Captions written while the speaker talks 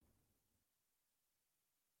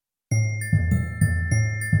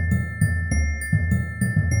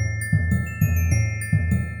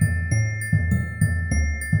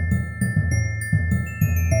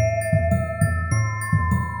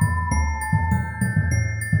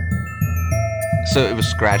So it was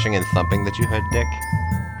scratching and thumping that you heard, Dick?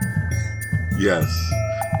 Yes.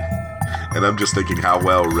 And I'm just thinking how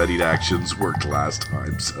well readied actions worked last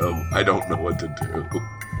time, so I don't know what to do.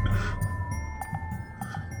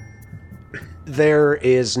 There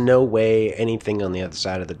is no way anything on the other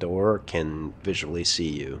side of the door can visually see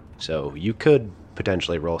you. So you could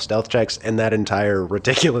potentially roll stealth checks, and that entire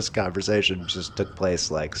ridiculous conversation just took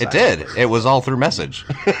place like It did. It was all through message.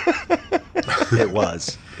 It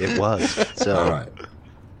was. So, All right.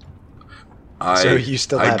 So you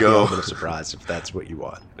still have the element of surprise if that's what you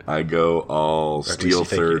want. I go all steal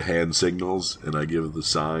third you. hand signals, and I give the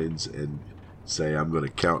signs and say I'm going to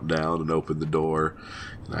count down and open the door.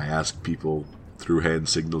 And I ask people through hand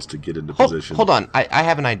signals to get into position. Hold on. I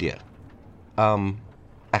have an idea.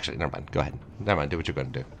 Actually, never mind. Go ahead. Never mind. Do what you're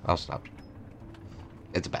going to do. I'll stop.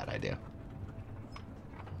 It's a bad idea.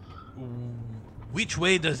 Which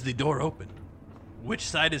way does the door open? Which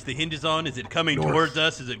side is the hinges on? Is it coming North. towards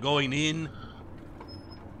us? Is it going in?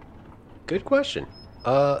 Good question.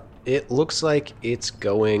 It looks like it's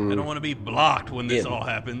going... I don't want to be blocked when this all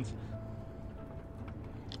happens.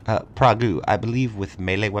 Pragu, I believe with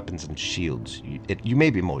melee weapons and shields, you may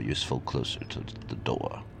be more useful closer to the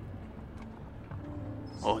door.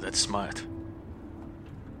 Oh, that's smart.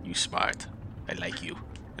 You smart. I like you.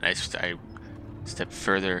 And I step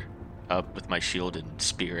further up with my shield and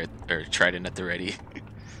spear or trident at the ready.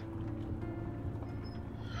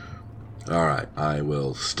 Alright, I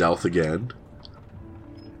will stealth again.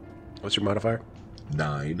 What's your modifier?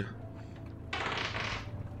 9.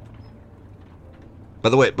 By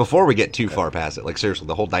the way, before we get too far past it, like seriously,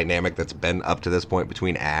 the whole dynamic that's been up to this point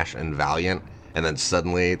between Ash and Valiant, and then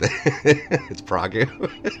suddenly it's Pragu.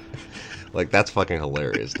 Like, that's fucking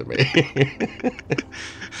hilarious to me.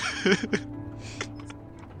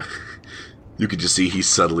 You could just see he's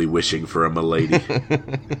subtly wishing for a milady.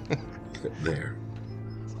 There.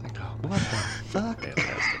 Like, oh, what the fuck?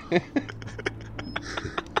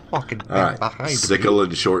 Walking Alright, behind sickle me.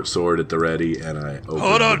 and short sword at the ready, and I open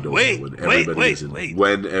Hold the on, door wait, when wait, everybody is in, wait,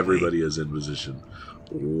 when everybody is in position.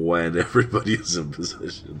 When everybody is in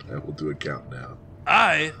position, I will do a countdown.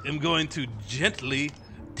 I am going to gently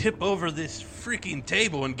tip over this freaking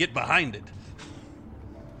table and get behind it.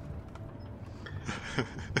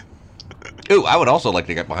 Ooh, I would also like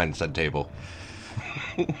to get behind said table.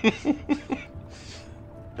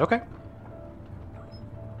 Okay.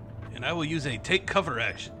 And I will use a take cover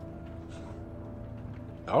action.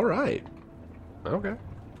 All right. Okay.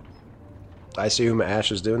 I assume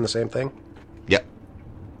Ash is doing the same thing? Yep.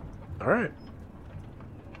 All right.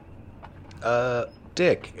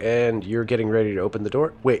 Dick, and you're getting ready to open the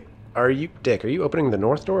door? Wait, Dick, are you opening the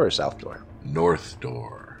north door or south door? North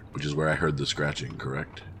door, which is where I heard the scratching,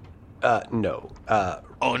 correct? No.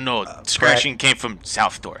 Oh no, scratching came from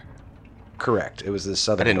south door. Correct. It was the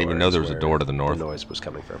southern door. I didn't even know there was a where door to the north. The noise was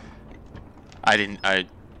coming from. I didn't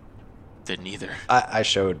either. I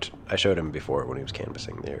showed him before when he was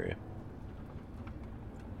canvassing the area.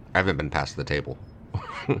 I haven't been past the table.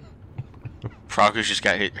 Pragu's just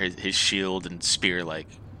got his shield and spear like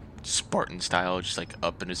Spartan style, just like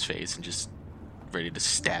up in his face and just ready to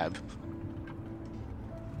stab.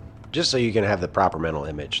 Just so you can have the proper mental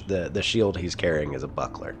image, the shield he's carrying is a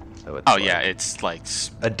buckler. So it's it's like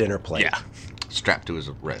a dinner plate. Yeah. Strapped to his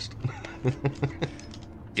wrist.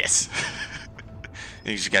 Yes. And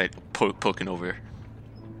he's just got it poking over.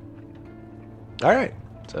 All right.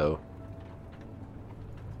 So,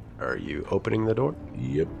 are you opening the door?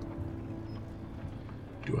 Yep.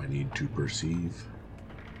 Do I need to perceive?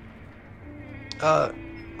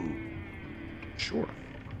 Sure.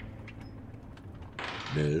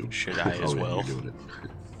 No. Should I as yeah, well? you're doing it.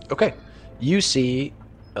 Okay. You see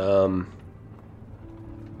the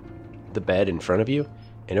bed in front of you,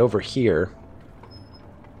 and over here,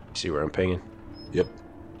 see where I'm pinging? Yep.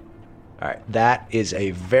 All right. That is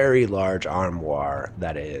a very large armoire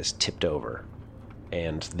that is tipped over,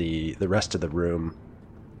 and the rest of the room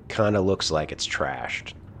kind of looks like it's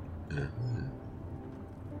trashed.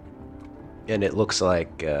 And it looks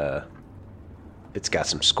like it's got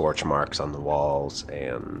some scorch marks on the walls,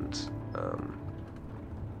 and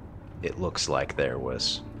it looks like there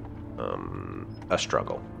was a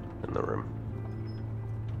struggle in the room.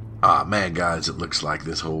 Ah, man, guys, it looks like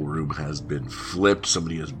this whole room has been flipped.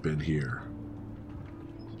 Somebody has been here.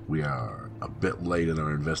 We are a bit late in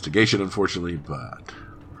our investigation, unfortunately, but...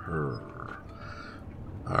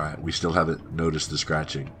 Alright, we still haven't noticed the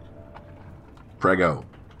scratching. Prego,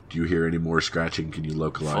 do you hear any more scratching? Can you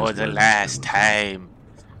localize... For the last time,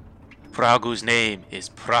 Pragu's name is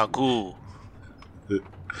Pragu.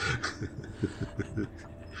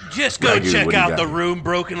 Just go Pragu, check what do you out got? the room,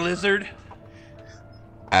 Broken Lizard.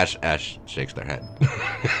 Ash shakes their head.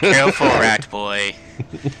 Careful, rat boy.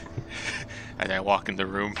 As I walk in the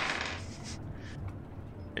room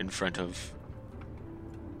in front of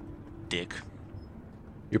Dick.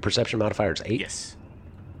 Your perception modifier is 8? Yes.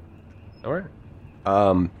 All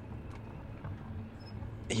right.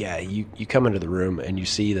 Yeah, you come into the room and you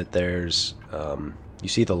see that there's you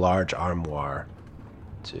see the large armoire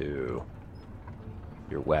to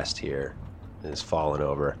your west here is fallen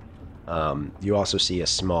over. You also see a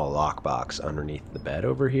small lockbox underneath the bed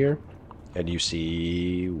over here, and you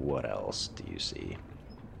see, what else do you see?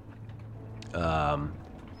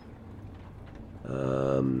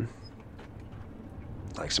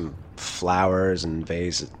 Like some flowers and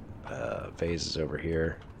vases over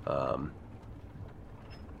here.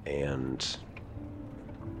 And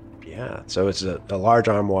yeah, so it's a large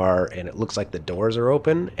armoire, and it looks like the doors are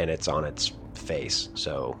open, and it's on its face.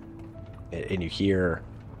 So, and you hear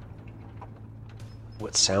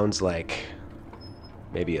what sounds like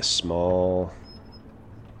maybe a small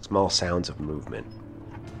sounds of movement,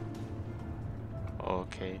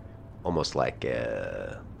 Okay. almost like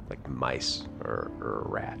mice or a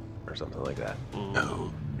rat or something like that.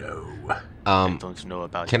 Oh no. I don't know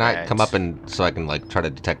about Can I come rats. up and so I can like try to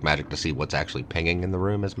detect magic to see what's actually pinging in the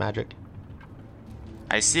room as magic?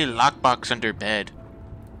 I see a lockbox under bed.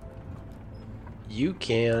 You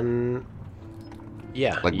can,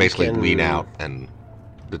 yeah, Like you basically can- lean out and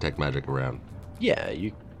detect magic around. Yeah,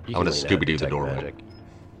 you I wanna can lean out and Scooby-Doo the detect door. magic.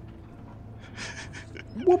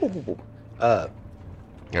 Whoop, whoop, whoop, whoop.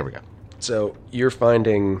 There we go. So you're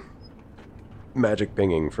finding magic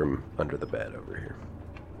pinging from under the bed over here.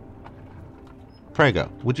 Pragu,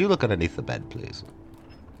 would you look underneath the bed, please?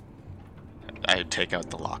 I take out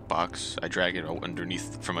the lockbox. I drag it out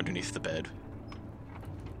from underneath the bed.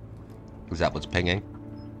 Is that what's pinging?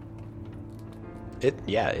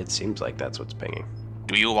 It seems like that's what's pinging.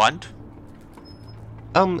 Do you want?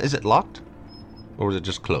 Is it locked? Or is it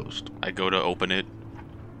just closed? I go to open it.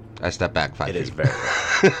 I step back 5 It feet. is very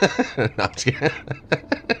No, I'm just kidding.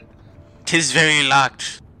 'Tis very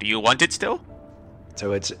locked. Do you want it still?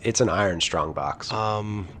 So it's an iron strong box.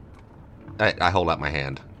 I hold out my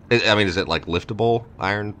hand. I mean, is it like liftable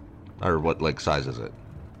iron? Or what like size is it?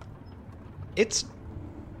 It's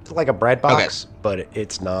like a bread box, but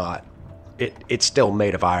it's not. It's still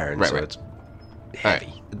made of iron, Right, so right. it's All heavy.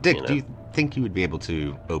 right. Dick, you know? do you think you would be able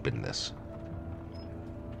to open this?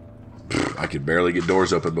 I could barely get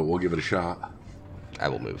doors open, but we'll give it a shot. I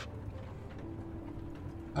will move.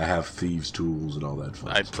 I have thieves' tools and all that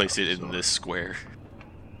fun I stuff, place it in so- this square.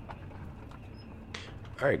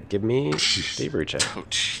 All right, give me thievery check. Oh,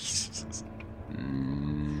 Jesus.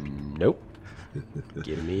 Nope.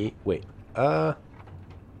 Give me wait.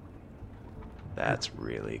 That's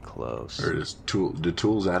really close. Or do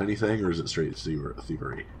tools add anything, or is it straight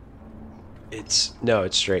thievery? It's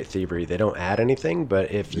straight thievery. They don't add anything,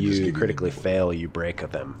 but if They just give you you critically the- fail, you break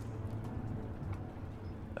them.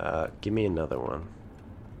 Give me another one.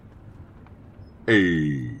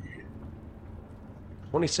 Hey.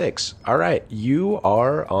 26. All right, you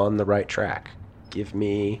are on the right track. Give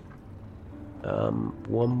me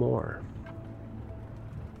one more.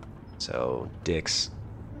 So Dick's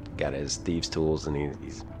got his thieves' tools, and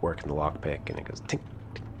he's working the lockpick, and it goes tink,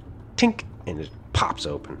 tink, tink, and it pops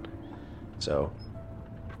open. So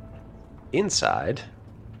inside,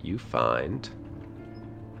 you find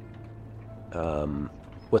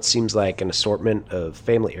what seems like an assortment of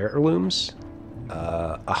family heirlooms,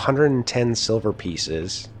 110 silver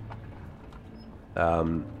pieces,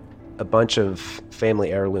 a bunch of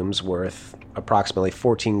family heirlooms worth approximately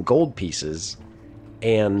 14 gold pieces,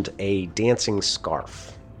 and a dancing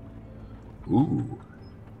scarf. Ooh.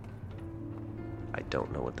 I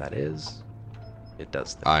don't know what that is. It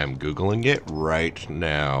does that. I am Googling it right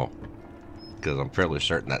now. Because I'm fairly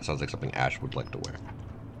certain that sounds like something Ash would like to wear.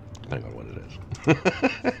 Depending on what it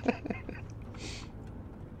is.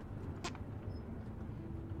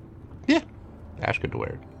 Yeah. Ash could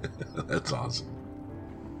wear it. That's awesome.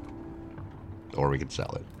 Or we could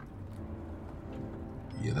sell it.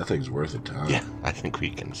 Yeah, that thing's worth a ton. Yeah, I think we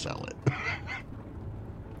can sell it.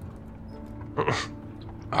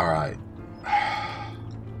 All right.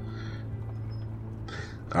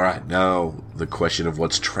 All right, now the question of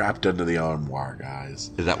what's trapped under the armoire,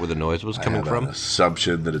 guys. Is that where the noise was I coming have from? an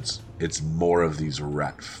assumption that it's more of these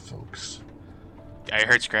rat folks. I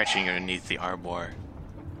heard scratching underneath the armoire.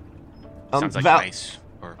 Sounds like Val- mice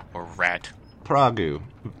or rat. Pragu,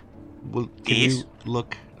 can Yes? you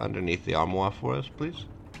look underneath the armoire for us, please?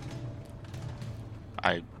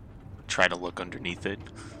 I try to look underneath it.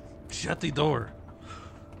 Shut the door.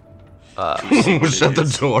 To see what it Shut the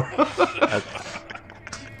is. door.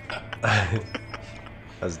 I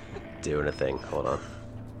was doing a thing. Hold on.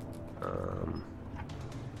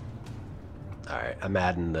 All right, I'm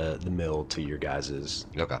adding the mill to your guys's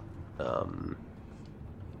Okay.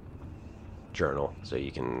 journal so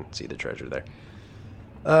you can see the treasure there.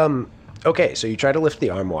 Okay, so you try to lift the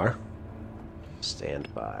armoire.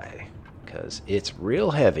 Stand by, because it's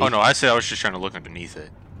real heavy. Oh no, I said I was just trying to look underneath it.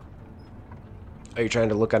 Are you trying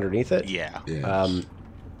to look underneath it? Yeah. Yes.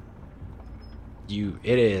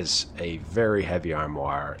 It is a very heavy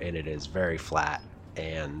armoire, and it is very flat,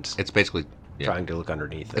 and It's basically trying to look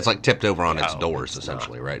underneath it. It's like tipped over on its No, doors, it's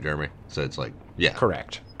essentially, right, Jeremy? So it's like, yeah.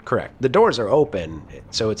 Correct. The doors are open,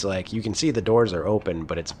 so it's like you can see the doors are open,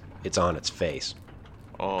 but it's on its face.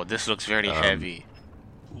 Oh, this looks very heavy.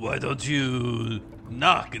 Why don't you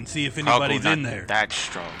knock and see if Pragu anybody's not in there? that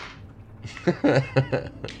strong.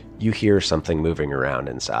 You hear something moving around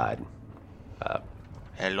inside.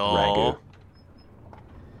 Hello.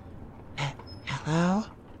 Ragu. Hello?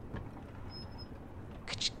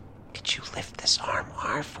 Could you lift this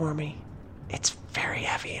armoire for me? It's very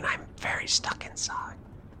heavy and I'm very stuck inside.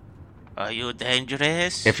 Are you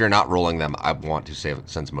dangerous? If you're not rolling them, I want to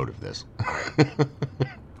sense motive this.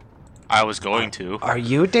 I was going to. Are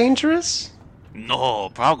you dangerous? No,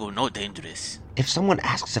 Pragu, no dangerous. If someone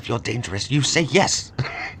asks if you're dangerous, you say yes.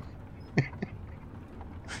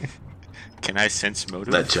 Can I sense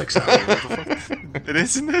motive? That checks out. It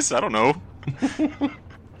is in this? I don't know.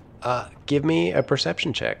 Give me a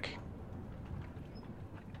perception check.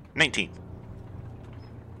 19.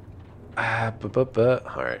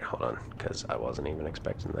 Alright, hold on, because I wasn't even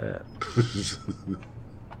expecting that.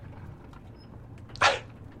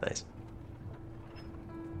 Nice.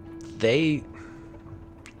 They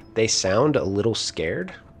sound a little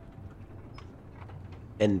scared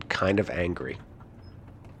and kind of angry.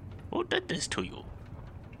 Who did this to you?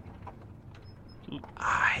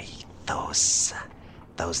 Those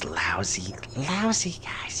lousy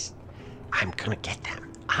guys. I'm gonna get them.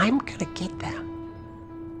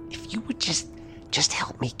 If you would just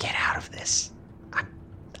help me get out of this. I'm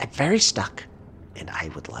very stuck, and I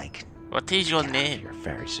would like What is your get out of name? here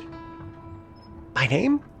very soon. My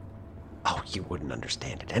name? Oh, you wouldn't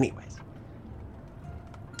understand it anyways.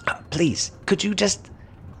 Please, could you just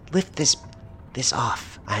lift this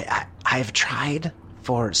off? I've tried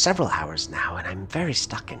for several hours now, and I'm very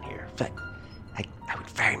stuck in here. But I would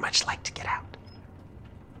very much like to get out.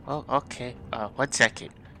 Oh, okay. 1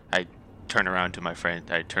 second. I turn around to my friend.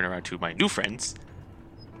 I turn around to my new friends.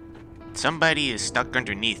 Somebody is stuck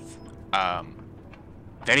underneath.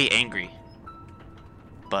 Very angry.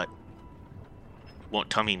 But won't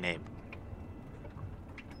tell me name.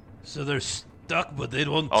 So they're stuck, but they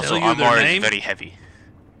won't Also, tell you their armor is name? very heavy.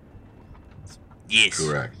 Yes.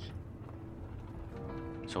 Correct.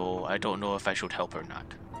 So I don't know if I should help or not.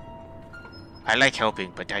 I like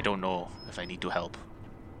helping, but I don't know if I need to help.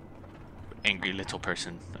 Angry little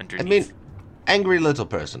person underneath. I mean, angry little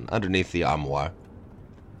person underneath the armoire.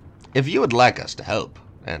 If you would like us to help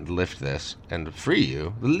and lift this and free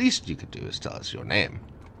you, the least you could do is tell us your name.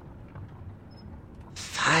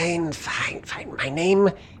 Fine. My name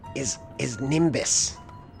is Nimbus.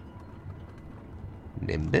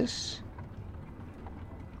 Nimbus?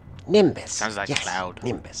 Nimbus. Sounds like yes, cloud.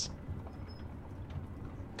 Nimbus.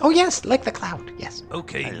 Oh yes, like the cloud. Yes.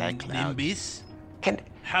 Okay, I like clouds. Nimbus. Can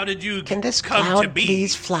How did you this come cloud to be?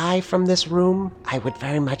 please fly from this room? I would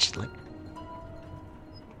very much like.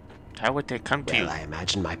 How would they come to Well, you? I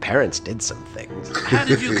imagine my parents did some things. How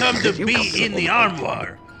did you come to You be comfortable in the with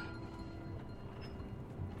armoire?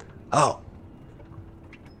 Oh.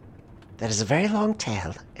 That is a very long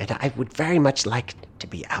tale, and I would very much like to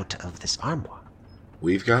be out of this armoire.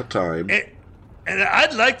 We've got time. And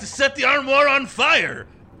I'd like to set the armoire on fire.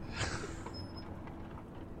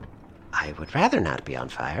 I would rather not be on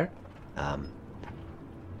fire. I'm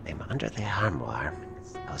under the armoire.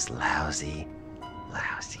 Those lousy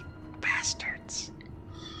bastards.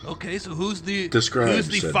 Okay, so who's the Describe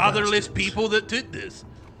said fatherless bastards. people that did this?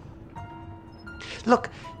 Look,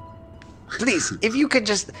 please, if you could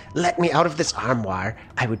just let me out of this armoire,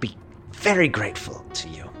 I would be very grateful to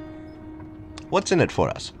you. What's in it for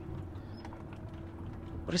us?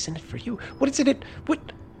 What is in it for you? What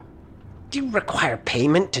do you require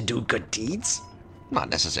payment to do good deeds? Not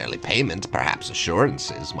necessarily payment, perhaps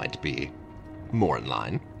assurances might be more in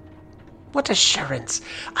line. What assurance?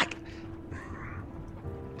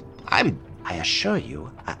 I assure you,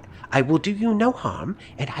 I will do you no harm,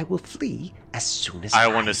 and I will flee as soon as I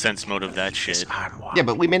want to sense motive that leave this shit. armoire. Yeah,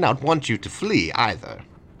 but we may not want you to flee either.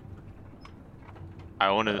 I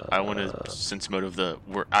want to sense motive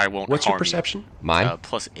I won't What's harm your perception? Mine?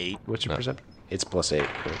 +8. What's your No. perception? It's +8.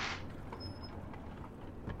 Cool.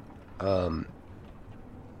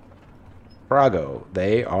 Pragu,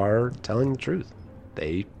 they are telling the truth.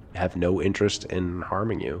 They have no interest in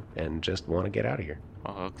harming you and just want to get out of here.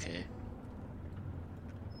 Oh, okay.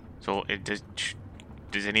 So,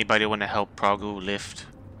 does anybody want to help Pragu lift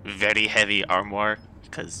very heavy armoire?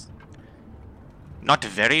 Because not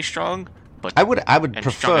very strong, but I would and strong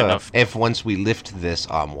prefer enough. if once we lift this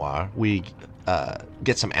armoire, we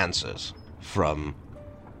get some answers from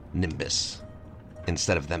Nimbus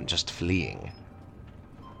instead of them just fleeing.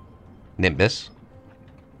 Nimbus?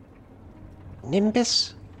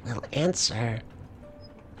 Nimbus will answer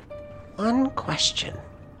one question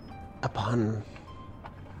upon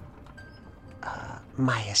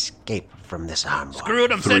my escape from this armoire. Screw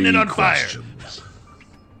it, I'm setting it on fire. questions.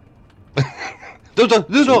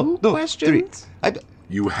 No, questions?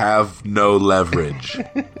 You have no leverage.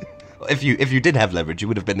 If you did have leverage, you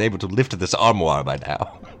would have been able to lift this armoire by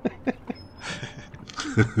now.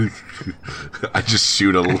 I just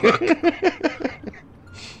shoot a look.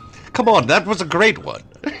 Come on, that was a great one.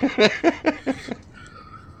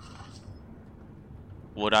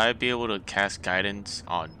 Would I be able to cast guidance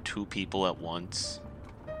on 2 people at once?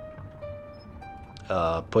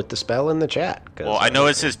 Put the spell in the chat. Well, I know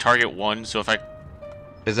it says target 1, so if I...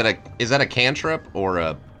 Is that a cantrip or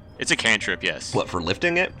a It's a cantrip, yes. what for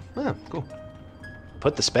lifting it? Oh, cool.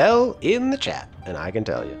 Put the spell in the chat, and I can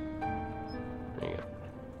tell you. There you go.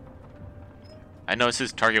 I know it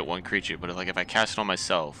says target 1 creature, but like if I cast it on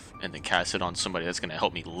myself and then cast it on somebody, that's gonna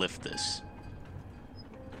help me lift this.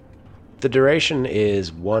 The duration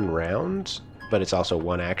is 1 round, but it's also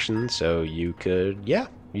 1 action, so you could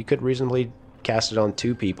reasonably cast it on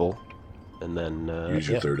 2 people, and then Use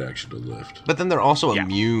your third action to lift. But then they're also Yeah.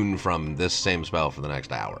 immune from this same spell for the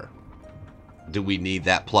next hour. Do we need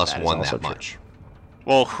that plus That is one also that true. much?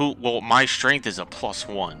 Well, my strength is a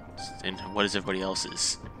 +1, and what is everybody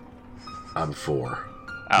else's? I'm 4.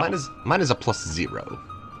 Oh, Mine is a +0.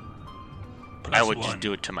 I would +1. just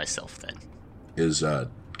do it to myself then.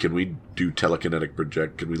 Can we do telekinetic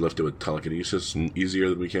project? Can we lift it with telekinesis easier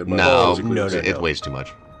than we can by No, physically? no, it weighs too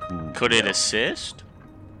much. Could it assist?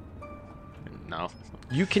 No.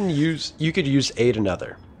 You could use aid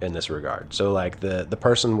another in this regard. So like the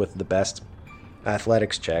person with the best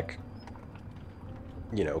athletics check,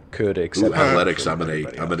 could accept Ooh, athletics, from I'm an 8.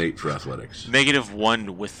 everybody I'm an else. 8 for athletics.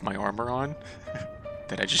 -1 with my armor on.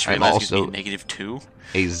 That I just I'm realized gives also- me -2.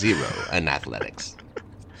 A 0 in athletics.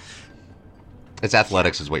 It's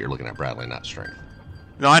athletics is what you're looking at, Bradley, not strength.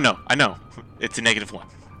 No, I know. It's a -1.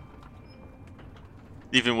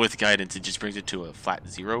 Even with guidance, it just brings it to a flat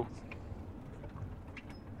 0.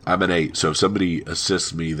 I'm an 8, so if somebody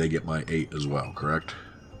assists me, they get my 8 as well, correct?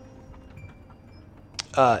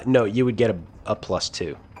 No, you would get a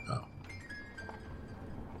 +2. Oh.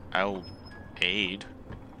 I'll aid.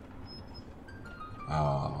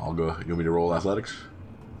 I'll go. You want me to roll athletics?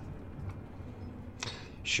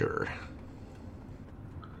 Sure.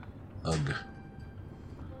 Ugh.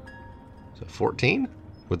 So 14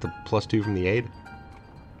 with the +2 from the aid.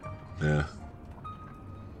 Yeah.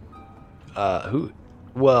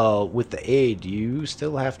 Well, with the aid, you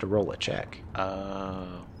still have to roll a check.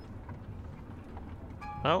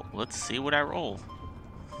 Well, let's see what I roll.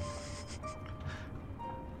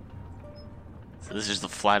 So this is the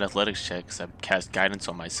flat athletics check, because I cast guidance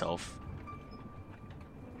on myself.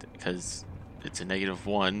 Because it's a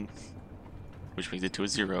 -1, which brings it to a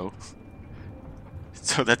 0.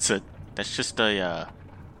 So that's a 2. That's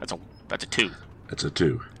a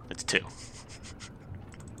 2. That's a 2.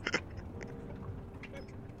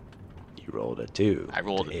 You rolled a 2. I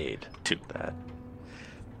rolled to aid. 2.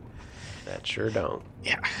 That sure don't.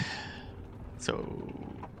 Yeah. So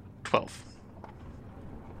 12.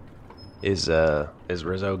 Is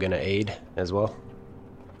Rizzo gonna aid as well?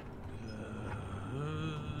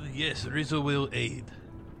 Yes, Rizzo will aid.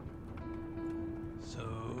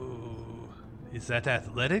 So, is that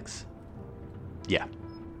athletics? Yeah.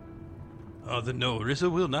 Oh, then no, Rizzo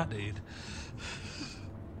will not aid.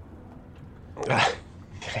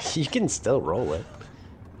 You can still roll it.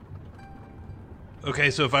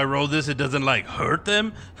 Okay, so if I roll this, it doesn't, hurt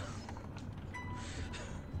them?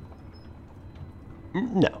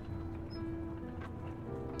 No.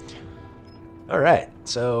 All right,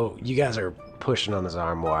 so you guys are pushing on this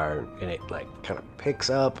arm wire, and it kind of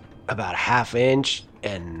picks up about a ½ inch,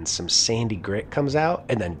 and some sandy grit comes out,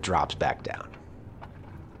 and then drops back down.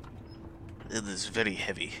 It is very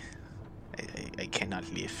heavy. I cannot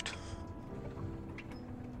lift.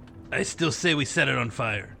 I still say we set it on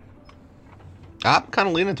fire. I'm kind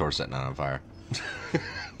of leaning towards setting it on fire.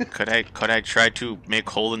 Could I try to make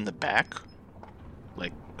hole in the back?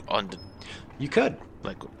 Like on the You could.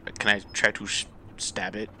 Like, can I try to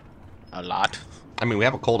stab it a lot? I mean, we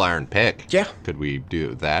have a cold iron pick. Yeah. Could we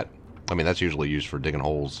do that? I mean, that's usually used for digging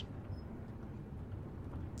holes.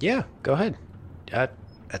 Yeah, go ahead.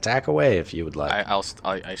 Attack away if you would like.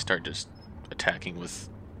 I start just attacking with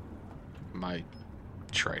my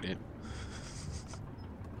trident.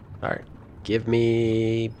 All right. Give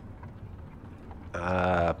me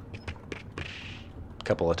a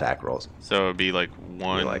couple attack rolls. So it'd be like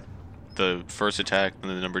one, You're like, the first attack, and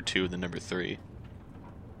then the number 2, and then number 3,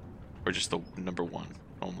 or just the number 1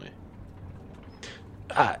 only.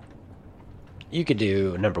 you could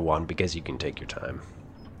do number 1 because you can take your time.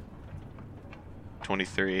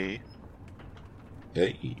 23.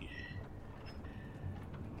 Hey.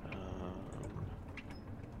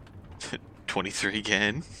 23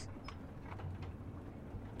 again.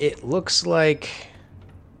 It looks like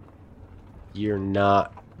you're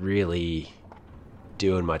not really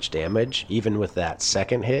doing much damage. Even with that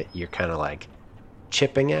second hit, you're kind of like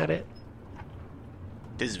chipping at it.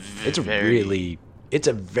 It's It's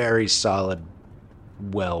a very solid,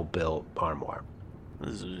 well-built armoire.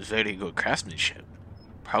 This is very good craftsmanship.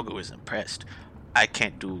 Pragu is impressed. I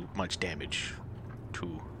can't do much damage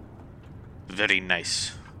to very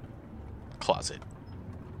nice closet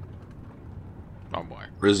armoire.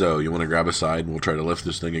 Rizzo, you want to grab a side and we'll try to lift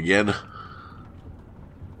this thing again?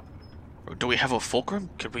 Do we have a fulcrum?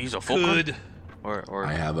 Could we use a fulcrum? Could Or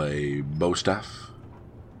I have a bow staff.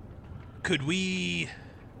 Could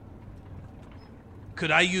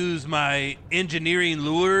I use my engineering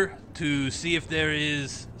lure to see if there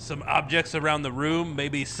is some objects around the room,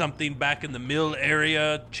 maybe something back in the mill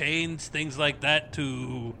area, chains, things like that,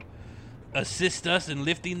 to assist us in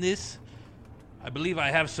lifting this? I believe I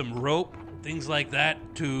have some rope, things like that,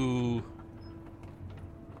 to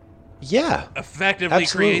Yeah, effectively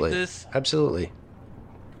create this. Absolutely.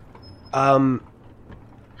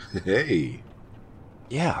 Hey.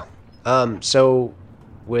 Yeah. So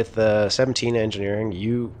with 17 engineering,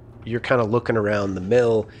 you're kind of looking around the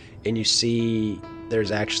mill and you see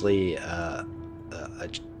there's actually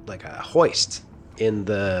like a hoist in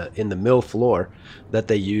the mill floor that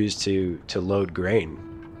they use to load grain.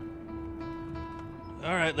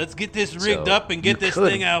 All right, let's get this rigged So up and get you this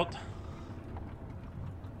could- thing out.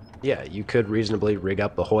 Yeah, you could reasonably rig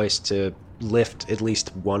up a hoist to lift at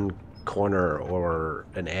least one corner or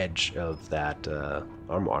an edge of that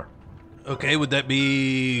armoire. Okay, would that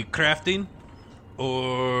be crafting?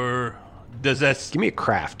 Or does that... Give me a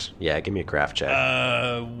craft. Yeah, give me a craft check.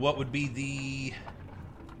 what would be the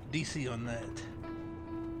DC on that?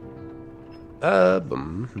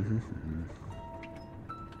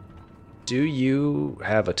 Do you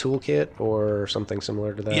have a toolkit or something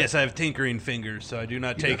similar to that? Yes, I have tinkering fingers, so I do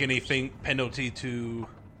not take any penalty to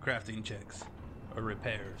crafting checks or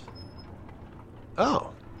repairs.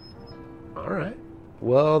 Oh. All right.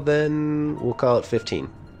 Well, then we'll call it 15.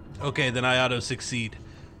 Okay, then I auto-succeed.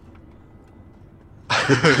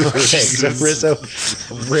 Okay, so Rizzo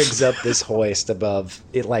rigs up this hoist above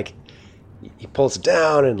it, like he pulls it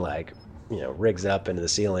down and rigs up into the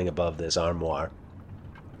ceiling above this armoire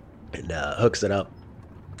and hooks it up.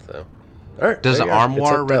 So, all right. Does there the you are. It's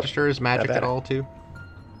armoire hooked up. register as magic Have at at it. all, too?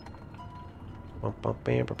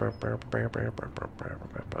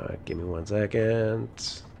 Give me 1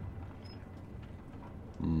 second.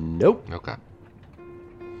 Nope. Okay.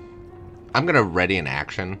 I'm going to ready an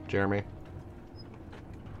action, Jeremy,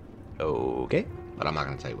 Okay. but I'm not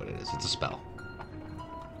going to tell you what it is. It's a spell.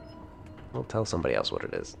 We'll tell somebody else what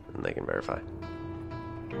it is, and they can verify.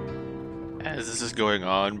 As this is going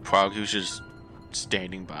on, Pragu's just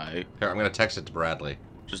standing by, Here, I'm going to text it to Bradley.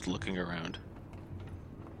 just looking around.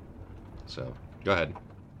 So, go ahead.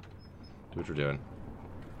 Do what you're doing.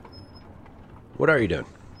 What are you doing?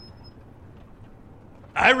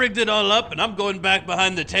 I rigged it all up, and I'm going back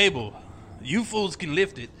behind the table. You fools can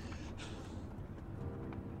lift it.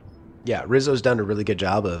 Yeah, Rizzo's done a really good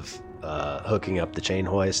job of hooking up the chain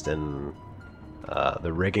hoist and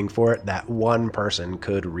the rigging for it. That one person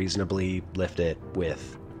could reasonably lift it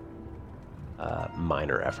with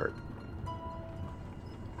minor effort.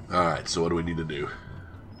 All right, so what do we need to do?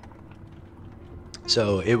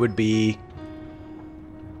 So it would be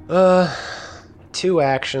 2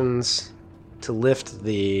 actions to lift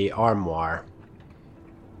the armoire,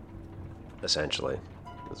 essentially,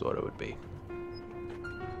 is what it would be.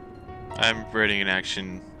 I'm readying an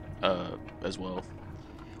action as well.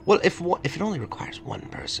 Well, if it only requires one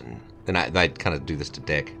person, then I'd kind of do this to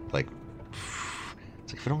Dick. Like,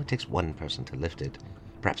 it's like if it only takes one person to lift it,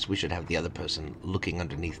 perhaps we should have the other person looking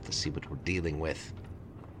underneath to see what we're dealing with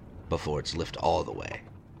before it's lifted all the way.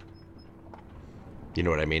 You know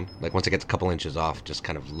what I mean? Like, once it gets a couple inches off, just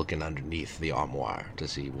kind of looking underneath the armoire to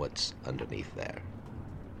see what's underneath there.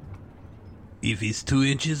 If he's 2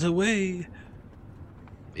 inches away.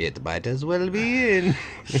 It might as well be in.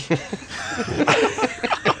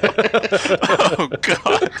 Oh,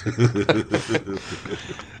 God.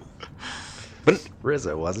 But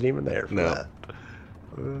Rizzo wasn't even there for No. that.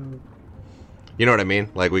 you know what I mean?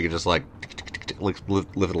 Like, we could just, like, lift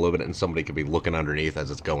it a little bit, and somebody could be looking underneath as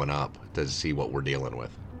it's going up to see what we're dealing with.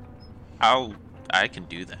 I can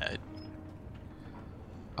do that.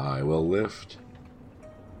 I will lift.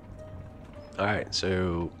 All right,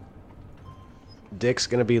 so Dick's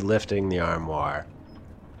going to be lifting the armoire.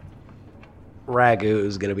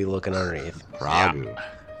 Ragu's going to be looking underneath. Pragu.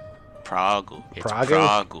 Pragu. It's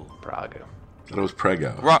Pragu? Pragu. Pragu. That was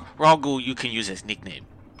Prego. Ragu you can use as nickname,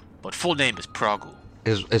 but full name is Pragu.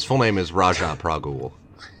 His full name is Raja Pragul.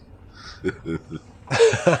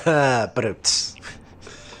 But it's...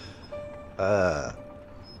 I'm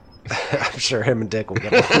sure him and Dick will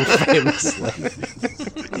get along famously.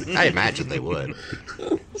 I imagine they would.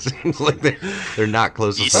 Seems like they're not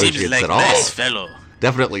close He associates seems like at all. nice fellow.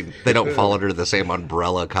 Definitely, they don't fall under the same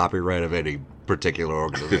umbrella copyright of any particular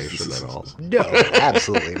organization at all. No,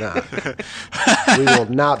 absolutely not. We will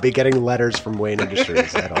not be getting letters from Wayne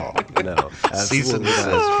Industries at all. No, Cease and absolutely not.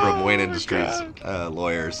 desist from Wayne Industries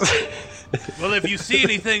lawyers. Well, if you see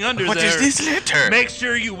anything under What there, is this letter? make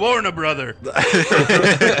sure you warn a brother.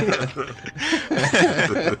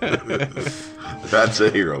 That's a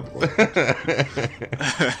hero point.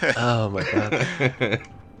 Oh my god.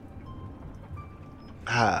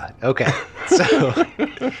 Okay. So,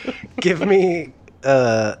 give me,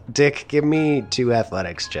 Dick, give me 2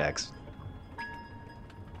 athletics checks.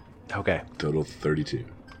 Okay. Total 32.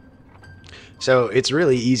 So it's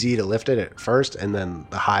really easy to lift it at first, and then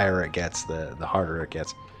the higher it gets, the harder it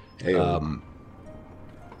gets. Hey,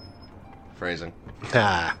 Phrasing.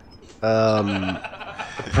 Prago.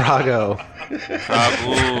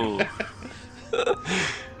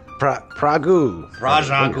 Pragu. Pragu.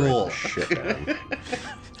 Rajagul. Shit, man.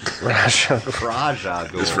 Rajagul.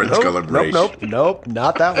 Rajagul. his friends call him Rage. Nope,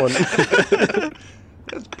 not that one.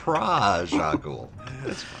 It's Prajagul.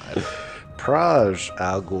 That's fine.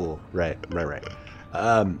 Prajagul. Right.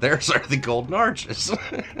 There's are the golden arches.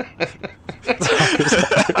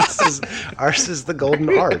 Ours is the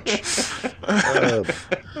Golden Arch. Oh,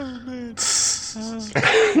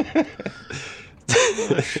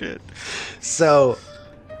 shit. So,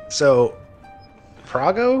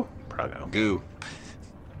 Prago? Goo.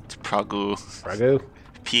 It's Pragu. Pragu?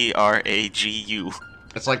 Pragu.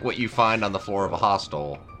 It's like what you find on the floor of a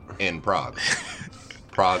hostel in Prague.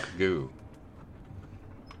 Prague goo.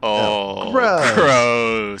 Oh, gross.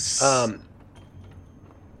 gross.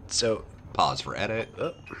 So, Pause for edit.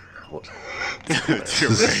 You're right.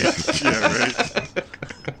 Yeah, right.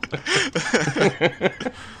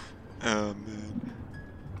 Oh, man.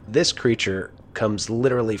 this creature comes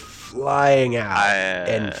literally flying out I,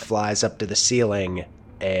 and flies up to the ceiling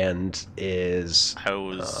and is I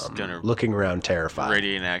was gonna looking around terrified.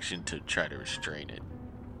 ready in action to try to restrain it.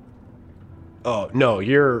 Oh, no,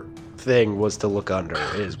 your thing was to look under.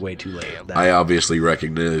 It is way too late. I obviously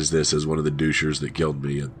recognize this as one of the douchers that killed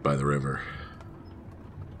me by the river.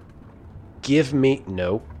 Give me...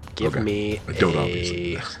 Nope. Give Okay. me I don't a...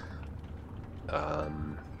 obviously. Hold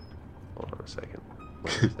on a second.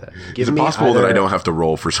 What is that? Is it possible that I don't have to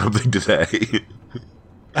roll for something today?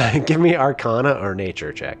 Give me Arcana or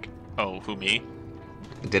Nature check. Oh, who, me?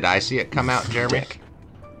 Did I see it come out, Jeremy? Dick.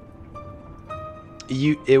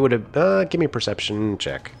 It would have... give me a Perception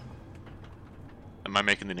check. Am I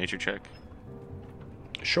making the nature check?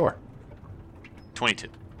 Sure. 22.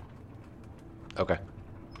 Okay.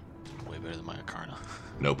 Way better than my Arcana.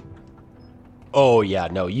 Nope. Oh, yeah,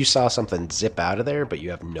 no, you saw something zip out of there, but you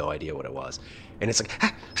have no idea what it was. And it's like,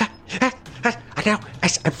 I'm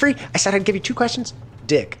free. I said I'd give you 2 questions.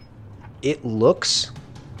 Dick, it looks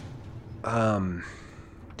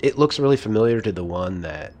really familiar to the one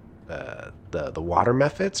that, the water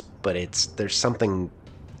methods, but there's something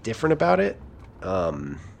different about it.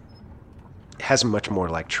 It has a much more,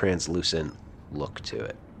 like, translucent look to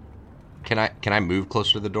it. Can I move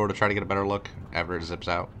closer to the door to try to get a better look after it zips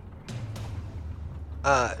out?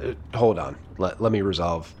 Hold on. Let me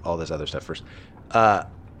resolve all this other stuff first.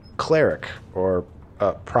 Cleric or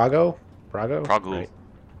Prago? Prago? Pragu. Right.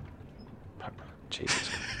 Jesus.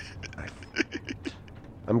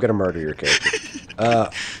 I'm gonna murder your character.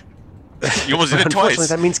 You almost did it Unfortunately, twice.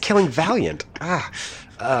 that means killing Valiant.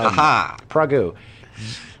 Aha! Pragu.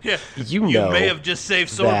 Yeah, You know may have just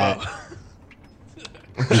saved Sorbo.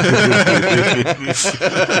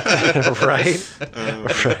 Right?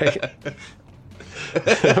 Right.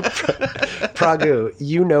 Pragu,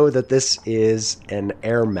 you know that this is an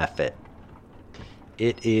air method.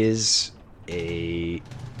 It is a...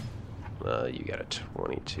 you got a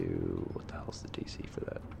 22. What the hell's the DC for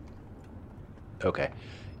that? Okay.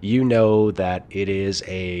 You know that it is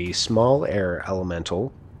a small air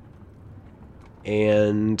elemental.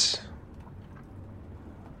 And...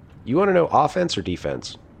 You want to know offense or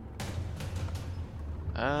defense?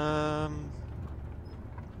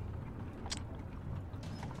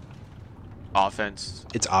 Offense.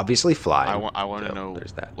 It's obviously flying. I want to so know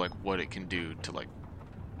there's that. like what it can do to like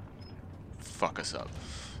fuck us up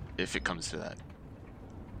if it comes to that.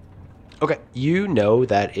 Okay, you know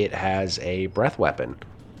that it has a breath weapon,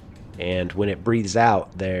 and when it breathes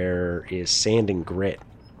out, there is sand and grit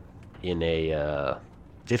in a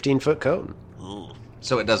 15-foot cone. Ooh.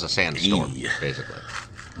 So it does a sandstorm, Yeah. basically.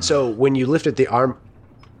 So when you lifted the arm,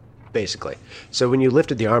 basically, so when you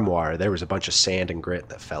lifted the armoire, there was a bunch of sand and grit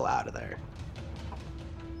that fell out of there.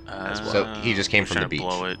 So he just came was from the trying to beach.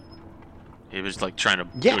 Blow it. It was like trying to.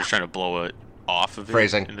 Yeah. It was trying to blow it off of it.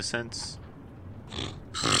 Phrasing. In a sense.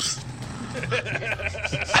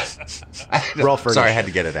 Roll for Sorry, I had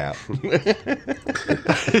to get it out.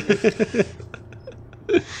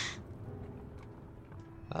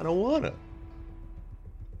 I don't want to.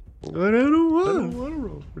 I don't want to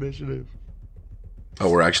roll for initiative. Oh,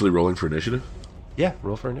 we're actually rolling for initiative? Yeah,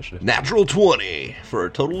 roll for initiative. Natural 20 for a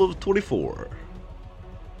total of 24.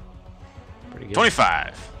 Pretty good.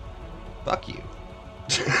 25. Fuck you.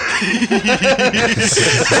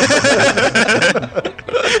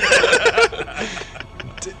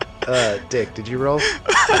 Dick, did you roll?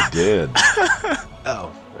 I did.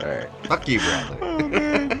 Oh, all right. Fuck you,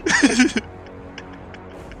 Bradley.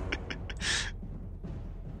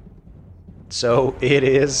 So it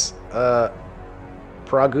is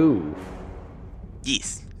Pragu.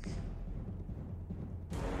 Yes.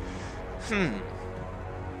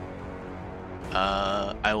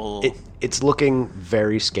 I will. It's looking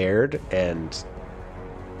very scared, and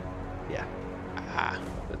yeah,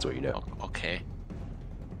 that's what you know. Okay.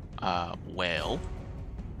 Well.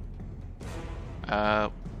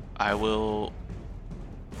 I will.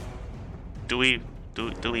 Do we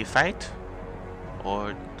fight,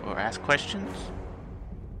 or ask questions?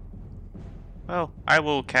 Well, I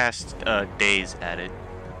will cast Daze at it.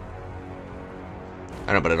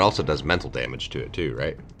 I know, but it also does mental damage to it too,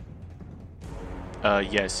 right?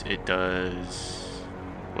 Yes, it does.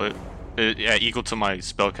 What? Yeah, equal to my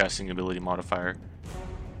spellcasting ability modifier,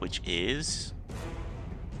 which is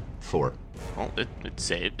 4. well, it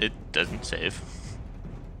save. It doesn't save.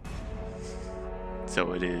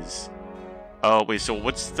 So it is. Oh wait, so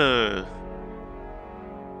what's the?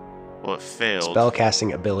 Well, it failed.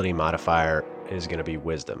 Spellcasting ability modifier is going to be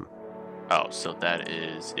Wisdom. Oh, so that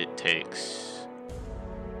is. It takes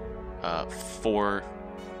 4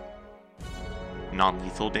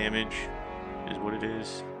 non-lethal damage, is what it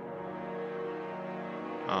is.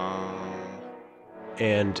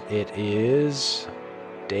 And it is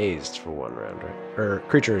dazed for 1 round, right? Or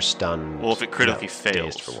creature is stunned. Well, if it critically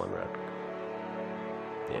fails. Dazed for 1 round.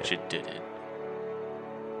 Yeah. Which it didn't.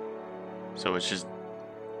 So it's just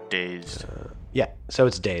dazed. Yeah, so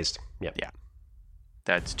it's dazed. Yep. Yeah.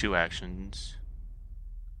 That's 2 actions.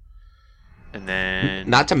 And then...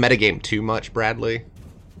 Not to metagame too much, Bradley,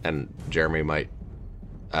 and Jeremy might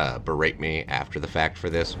berate me after the fact for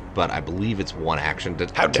this, but I believe it's 1 action to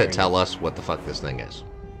tell us what the fuck this thing is.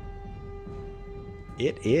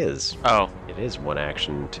 It is. Oh. It is 1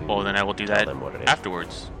 action to. Well, then I will do tell that them what it is.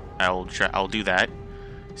 afterwards. I'll do that.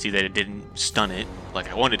 See that it didn't stun it like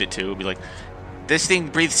I wanted it to. Be like, this thing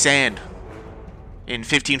breathes sand in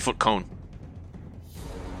 15-foot cone.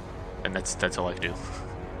 And that's all I can do.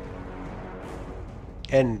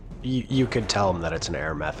 And you could tell them that it's an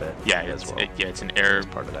air method. Yeah, as well. it's an air.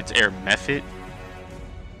 part of that. It's air method.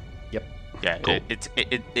 Yep. Yeah, Cool.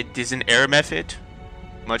 it is an air method,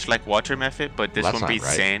 much like water method, but this Well, that's one not breathes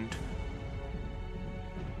right. sand.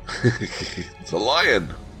 It's a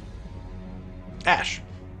lion. Ash.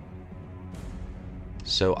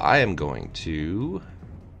 So I am going to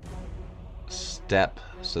step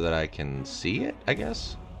so that I can see it, I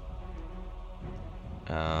guess.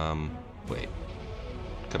 Wait.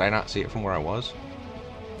 Could I not see it from where I was?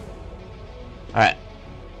 Alright.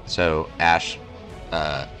 So Ash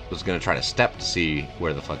was going to try to step to see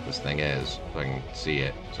where the fuck this thing is, so I can see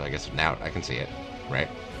it. So I guess now I can see it, right?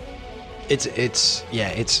 It's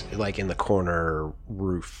like in the corner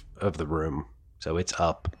roof of the room, so it's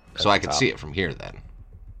up. So I could see it from here then.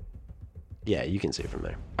 Yeah, you can see it from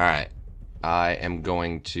there. Alright. I am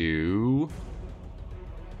going to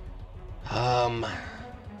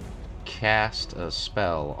cast a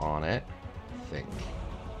spell on it, I think.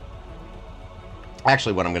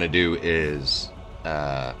 Actually, what I'm going to do is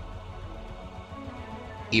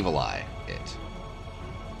Evil Eye it.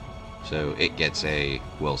 So it gets a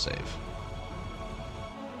will save.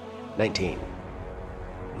 19.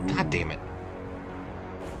 God damn it.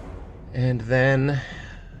 And then,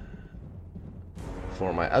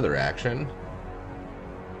 for my other action,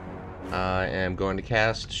 I am going to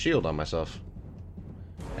cast Shield on myself.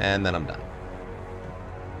 And then I'm done.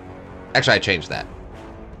 Actually, I changed that.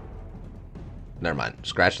 Never mind.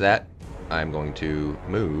 Scratch that. I'm going to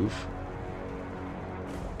move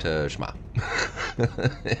to Shema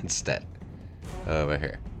instead. Over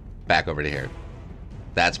here. Back over to here.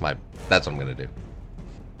 That's what I'm going to do.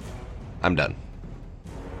 I'm done.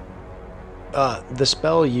 The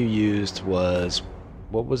spell you used was...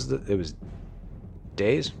 What was it was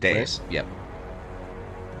days? Days. Right? Yep.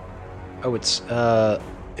 Oh, it's...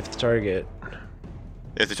 if the target...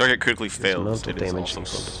 If the target critically fails, mental it is damage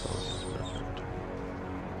also...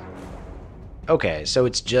 Okay, so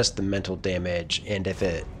it's just the mental damage, and if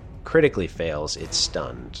it critically fails, it's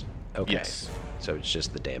stunned. Okay. Yes. So it's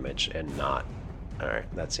just the damage and not...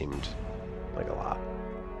 Alright, that seemed like a lot.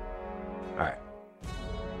 Alright.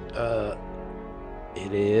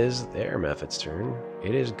 It is the Arameth's turn.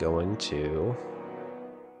 It is going to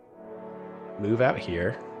move out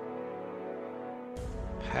here.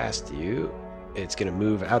 Past you. It's going to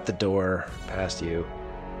move out the door past you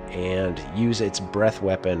and use its breath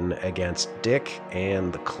weapon against Dick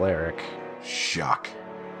and the cleric. Shock.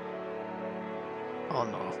 Oh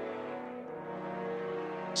no.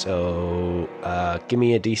 So, give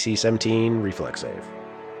me a DC 17 reflex save.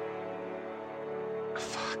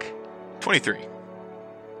 Fuck. 23.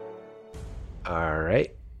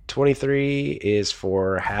 Alright. 23 is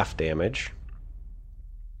for half damage.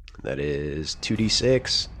 That is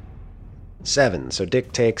 2d6. 7. So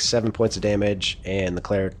Dick takes 7 points of damage, and the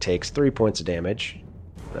cleric takes 3 points of damage.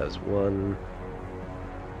 That was 1.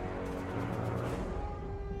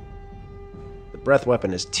 The breath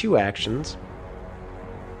weapon is 2 actions.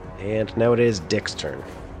 And now it is Dick's turn.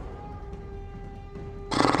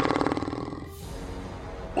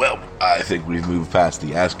 Well, I think we've moved past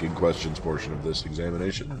the asking questions portion of this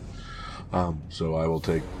examination. So I will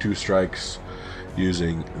take 2 strikes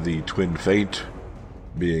using the Twin Feint,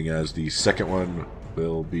 being as the second one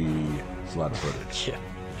will be flat-footed.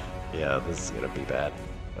 Yeah, this is going to be bad.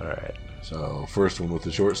 Alright. So first one with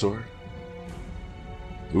the short sword.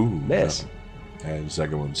 Ooh. Miss. No. And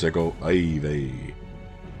second one, sickle. Aye.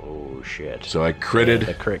 Oh, shit. So I critted.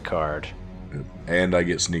 The crit card. And I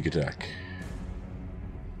get sneak attack.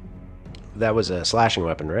 That was a slashing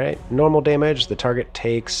weapon, right? Normal damage, the target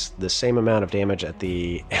takes the same amount of damage at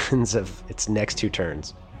the ends of its next 2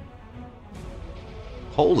 turns.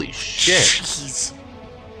 Holy shit. Jeez.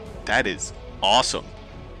 That is awesome.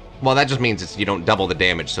 Well, that just means you don't double the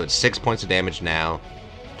damage, so it's 6 points of damage now,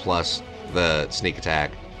 plus the sneak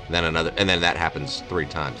attack, then another, and then that happens 3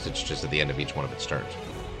 times. It's just at the end of each one of its turns.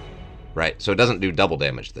 Right, so it doesn't do double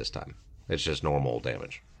damage this time. It's just normal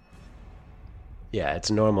damage. Yeah,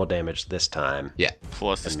 it's normal damage this time. Yeah.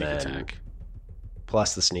 Plus the And sneak then- attack.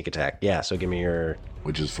 Plus the sneak attack. Yeah, so give me your...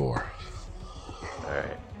 Which is 4.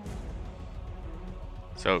 Alright.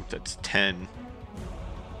 So that's 10.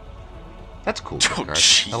 That's cool. Oh, Card.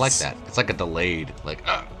 I like jeez. that. It's like a delayed, like...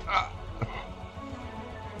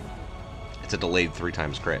 It's a delayed 3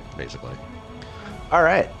 times crit, basically.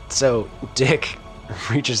 Alright, so Dick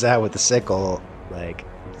reaches out with the sickle, like,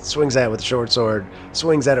 swings at it with the short sword,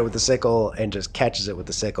 swings at it with the sickle, and just catches it with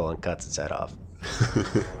the sickle and cuts its head off.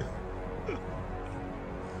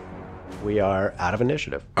 We are out of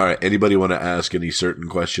initiative. All right, anybody want to ask any certain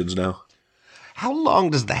questions now? How long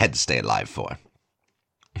does the head stay alive for?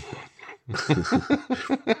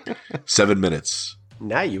 7 minutes.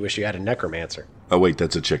 Now you wish you had a necromancer. Oh, wait,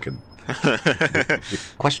 that's a chicken.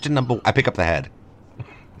 Question number... I pick up the head.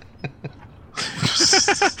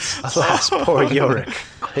 Alas, poor Yorick.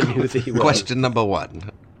 I knew that he was. Question number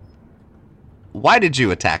 1. Why did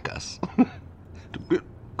you attack us?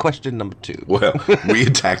 Question number 2. Well, we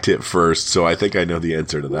attacked it first, so I think I know the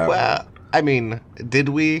answer to that one. Well, I mean, did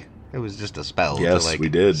we? It was just a spell Yes, to, like, we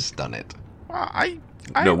did. stun it.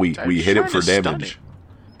 No, we hit it tried for to stun damage.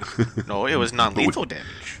 it. No, it was non-lethal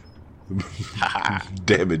damage. Haha.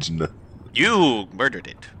 Damage. No. You murdered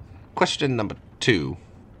it. Question number 2.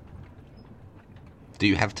 Do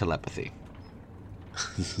you have telepathy?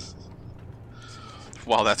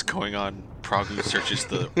 While that's going on, Pragu searches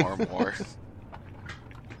the armoire.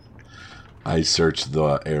 I search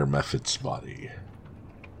the Air Mephit's body.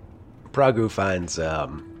 Pragu finds a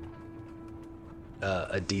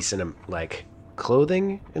decent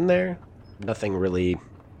clothing in there. Nothing really,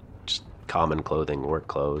 just common clothing, work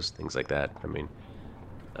clothes, things like that. I mean,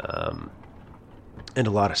 and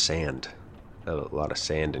a lot of sand,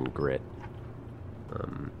 and grit.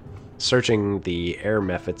 Searching the Air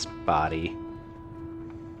Mephit's body,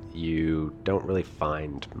 you don't really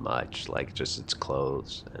find much, just its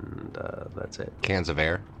clothes, and that's it. Cans of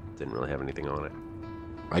air. Didn't really have anything on it.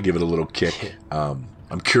 I give it a little kick. I'm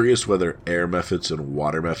curious whether air Mephits and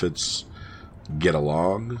water Mephits get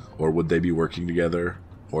along, or would they be working together,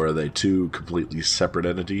 or are they two completely separate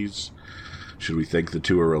entities? Should we think the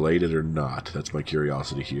two are related or not? That's my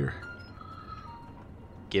curiosity here.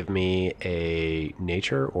 Give me a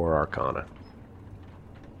nature or arcana.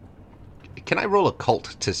 Can I roll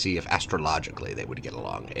occult to see if astrologically they would get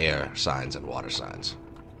along? Air signs and water signs.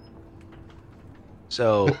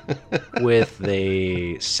 So, with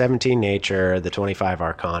the 17 nature, the 25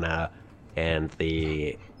 arcana, and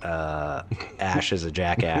the Ash is a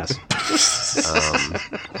jackass. I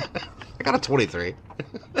got a 23.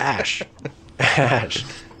 Ash.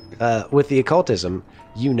 With the occultism,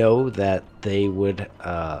 you know that they would,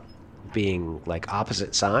 being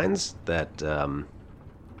opposite signs, that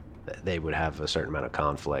they would have a certain amount of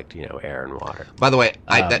conflict, air and water. By the way,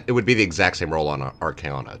 it would be the exact same roll on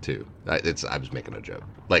Arcana, too. I was making a joke.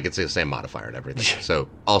 It's the same modifier and everything. So,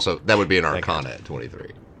 also, that would be an Arcana at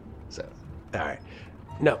 23. So. All right.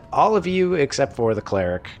 No, all of you, except for the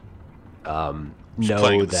cleric, know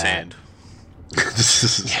playing in the that... sand.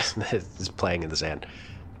 It's playing in the sand.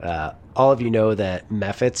 All of you know that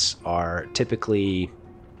Mephits are typically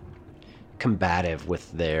combative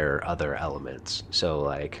with their other elements.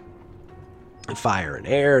 So, fire and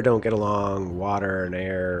air don't get along, water and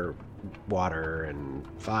air, water and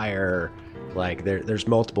fire. There's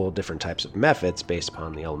multiple different types of Mephits based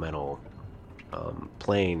upon the elemental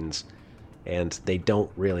planes, and they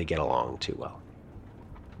don't really get along too well.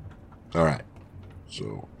 All right.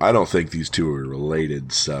 So, I don't think these two are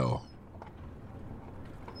related, so...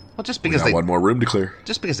 Well, just We because got one more room to clear.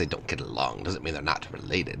 Just because they don't get along doesn't mean they're not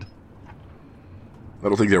related. I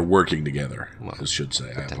don't think they're working together, Well, I should say.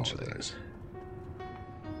 I potentially. apologize.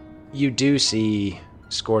 You do see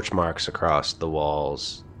scorch marks across the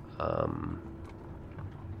walls.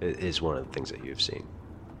 Is one of the things that you've seen.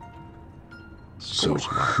 So,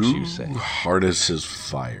 Scorch marks, who you say? harnesses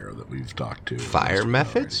fire that we've talked to? Fire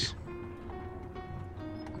methods?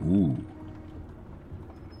 Ooh.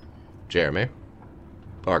 Jeremy?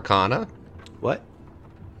 Arcana? What?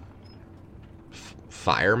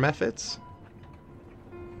 Fire methods?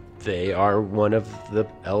 They are one of the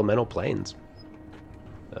elemental planes.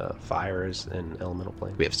 Fire is an elemental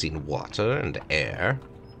plane. We have seen water and air.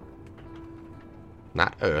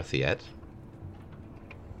 Not earth yet.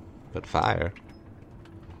 But fire.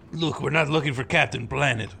 Look, we're not looking for Captain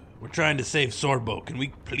Planet. We're trying to save Sorbo. Can we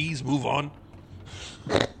please move on?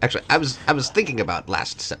 Actually, I was thinking about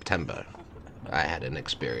last September. I had an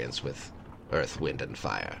experience with earth, wind, and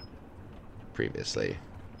fire previously.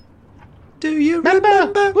 Do you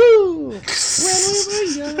remember? Woo! When we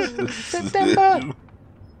were young, September.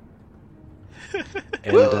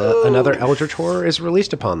 And another Eldritch Horror is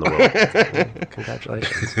released upon the world.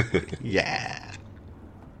 Congratulations. Yeah.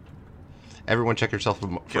 Everyone check yourself for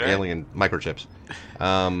Can I- alien microchips.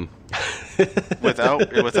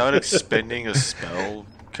 Without expending a spell,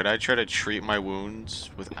 could I try to treat my wounds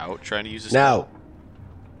without trying to use a spell? No.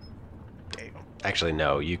 Damn. Actually,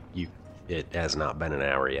 no. It has not been an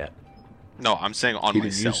hour yet. No, I'm saying on He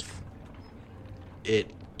didn't use- myself.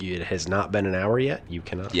 It has not been an hour yet. You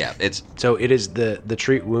cannot. Yeah, it's So it is the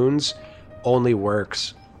treat wounds only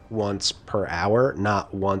works once per hour,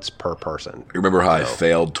 not once per person. Remember how I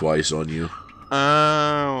failed twice on you?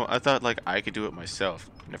 Oh, I thought I could do it myself.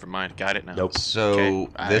 Never mind, got it now. Nope. so. Okay,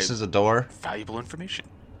 This is a door. Valuable information.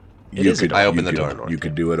 It is a door. I open you the could- door. You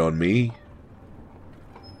could do it on me?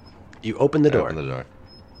 You open the door. Open the door.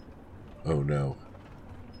 Oh, no.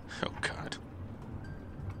 Oh God.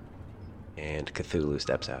 And Cthulhu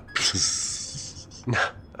steps out.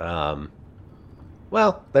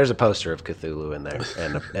 Well, there's a poster of Cthulhu in there,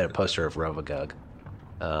 and a poster of Rovagug.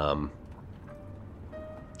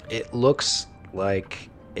 It looks like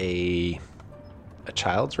a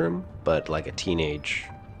child's room, but like a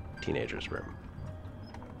teenager's room.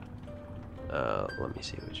 Let me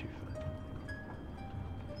see what you find.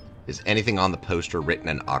 Is anything on the poster written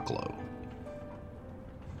in Oklo?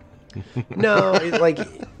 No,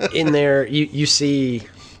 in there you see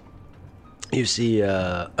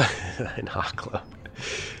an Oklo.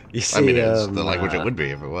 You see, I mean, it's the language it would be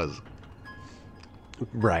if it was.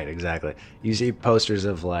 Right, exactly. You see posters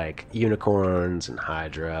of like unicorns and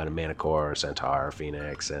Hydra and a Manticore, Centaur,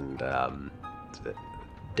 Phoenix, and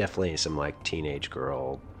definitely some like teenage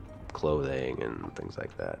girl clothing and things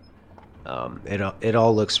like that. It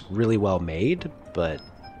all looks really well made, but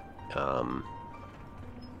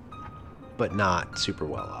not super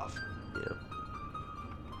well off. You know?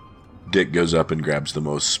 Dick goes up and grabs the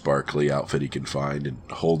most sparkly outfit he can find and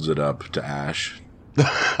holds it up to Ash.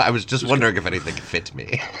 I was just wondering if anything fit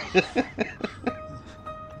me.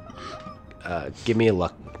 Give me a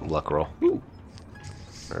luck roll.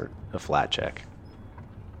 Or a flat check.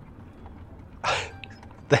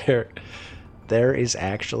 There is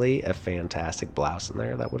actually a fantastic blouse in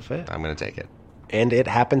there that would fit. I'm going to take it. And it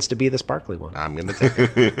happens to be the sparkly one. I'm going to take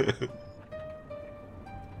it.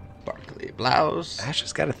 Sparkly blouse. Ash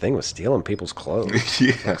has got a thing with stealing people's clothes.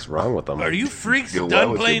 Yeah. What's wrong with them? Are you freaks Go done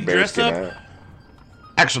well with playing your dress up? bearskin hat.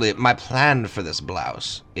 Actually, my plan for this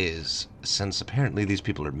blouse is, since apparently these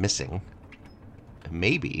people are missing,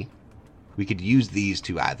 maybe we could use these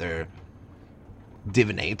to either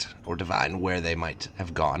divinate or divine where they might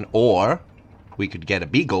have gone, or we could get a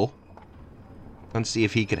beagle and see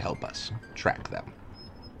if he could help us track them.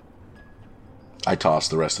 I toss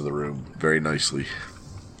the rest of the room very nicely.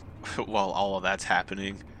 While all of that's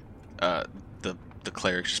happening, the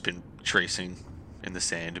cleric's just been tracing in the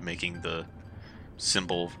sand, making the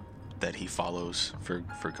symbol that he follows for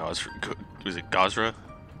Gosra. Was it Gosra?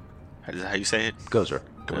 Is that how you say it? Gozra.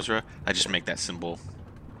 Gosra? I just make that symbol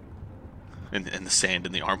in the sand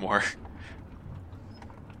in the armoire.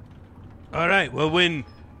 All right, well, when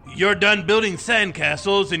you're done building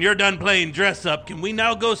sandcastles and you're done playing dress up, can we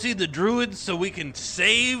now go see the druids so we can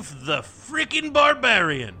save the freaking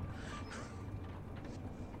barbarian?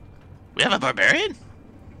 We have a barbarian?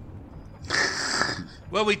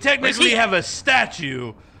 Well, we technically have a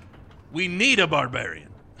statue. We need a barbarian.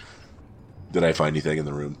 Did I find anything in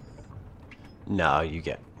the room? No, you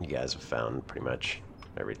guys have found pretty much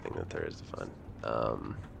everything that there is to find.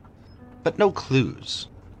 But no clues.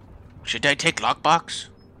 Should I take lockbox?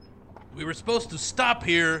 We were supposed to stop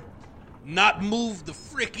here, not move the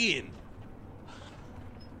frick in.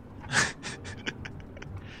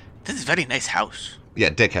 This is a very nice house. Yeah,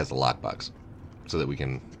 Dick has the lockbox, so that we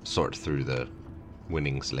can sort through the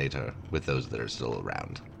winnings later with those that are still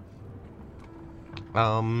around.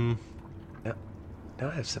 Now I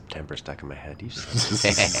have September stuck in my head. You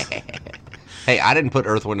Hey, I didn't put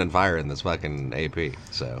Earth, Wind, and Fire in this fucking AP,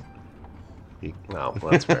 so... Oh,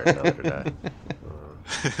 well, that's fair. Neither did I.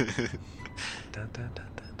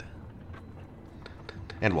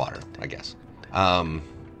 And water, I guess.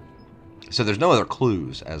 So there's no other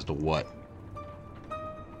clues as to what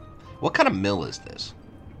kind of mill is this?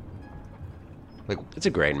 Like, It's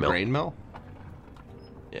a grain mill. grain mill?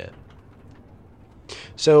 Yeah.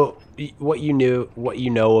 So what you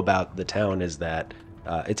know about the town is that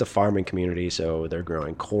it's a farming community, so they're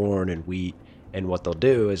growing corn and wheat, and what they'll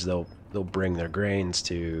do is they'll bring their grains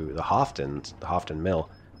to the Hofton mill.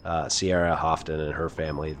 Sierra Hofton and her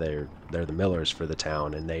family, they're the millers for the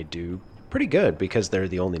town, and they do pretty good because they're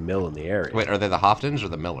the only mill in the area. Wait, are they the Hoftons or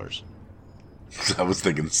the Millers? I was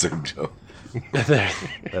thinking the same joke. they're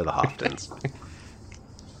the Hoftons.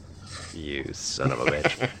 You son of a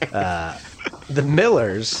bitch. The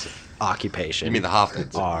millers' occupation. You mean the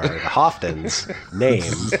Hoftons? Are the Hoftons name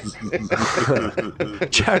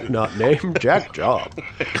Jack, not name Jack Job.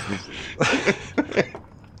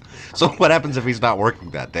 So what happens if he's not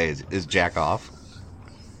working that day? Is Jack off?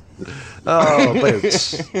 Oh,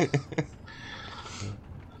 boots.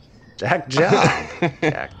 Jack Job.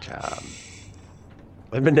 Jack Job.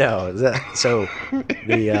 Let me know. So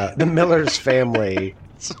the Miller's family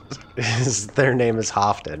their name is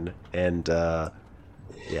Hofton, and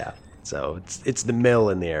yeah. So it's the mill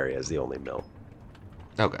in the area is the only mill.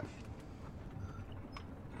 Okay.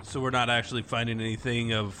 So we're not actually finding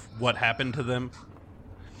anything of what happened to them?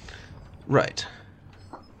 Right.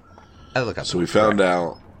 I look up. So we found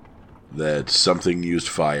out that something used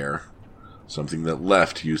fire. Something that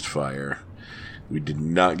left used fire. We did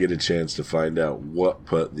not get a chance to find out what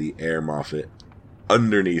put the air moffat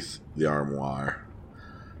underneath the armoire.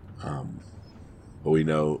 But we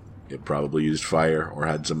know it probably used fire or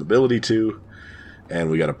had some ability to,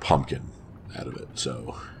 and we got a pumpkin out of it.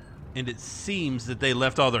 So, And it seems that they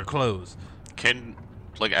left all their clothes. Can,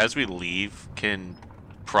 as we leave, can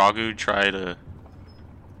Pragu try to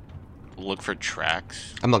look for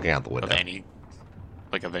tracks I'm looking out the window.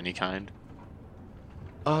 of any kind?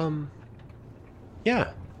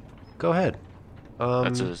 Yeah. Go ahead.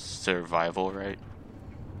 That's a survival, right?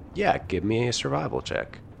 Yeah, give me a survival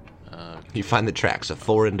check. You find the tracks of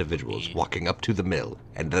 4 individuals walking up to the mill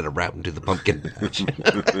and then around to the pumpkin patch.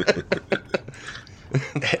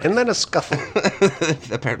 And then a scuffle.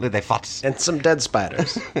 Apparently they fought. And some dead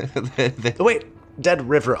spiders. They- Oh, wait, dead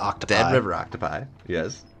river octopi. Dead river octopi.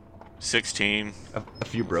 Yes. 16. A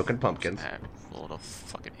few broken pumpkins. I rolled a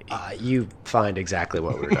fucking 8. You find exactly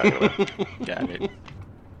what we were talking about. Got it.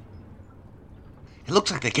 It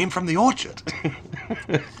looks like they came from the orchard.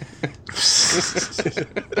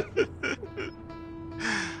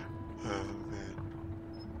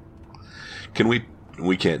 Can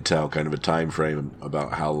we can't tell kind of a time frame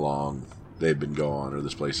about how long they've been gone or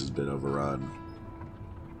this place has been overrun.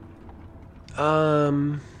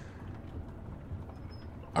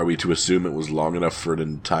 Are we to assume it was long enough for an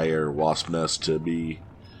entire wasp nest to be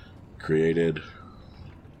created?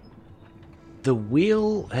 The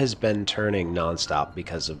wheel has been turning nonstop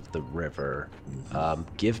because of the river.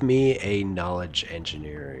 Give me a knowledge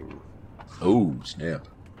engineering. Oh, snap.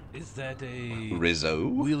 Is that a Rizzo.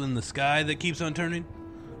 wheel in the sky that keeps on turning?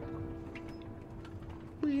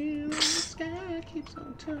 Wheel in the sky keeps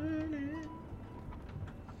on turning.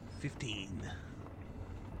 15.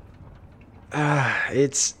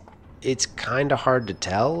 It's kind of hard to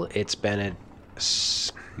tell. It's been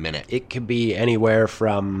Minute. It could be anywhere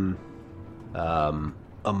from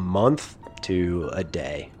a month to a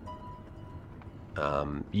day.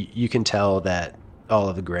 You can tell that all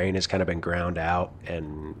of the grain has kind of been ground out,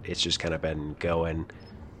 and it's just kind of been going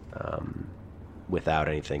without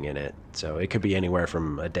anything in it. So it could be anywhere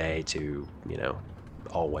from a day to,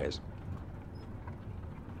 always.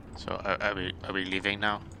 So are we leaving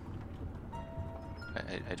now?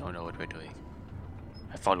 I don't know what we're doing.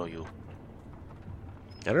 I follow you.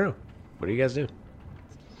 I don't know. What do you guys do?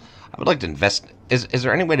 I would like to invest. Is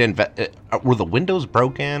there any way to invest? Were the windows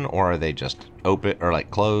broken, or are they just open, or like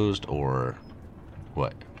closed, or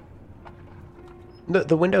what?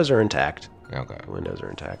 The windows are intact. Okay. The windows are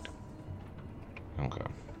intact. Okay.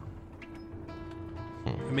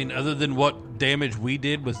 I mean, other than what damage we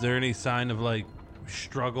did, was there any sign of like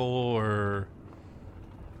struggle or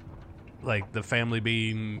like the family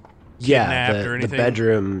being kidnapped or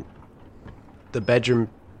anything?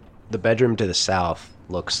 The bedroom to the south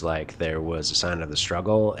looks like there was a sign of the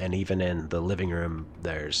struggle, and even in the living room,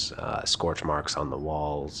 there's scorch marks on the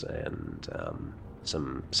walls and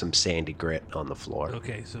some sandy grit on the floor.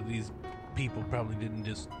 Okay, so these people probably didn't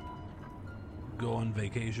just go on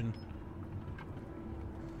vacation.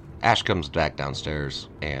 Ash comes back downstairs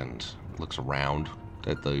and looks around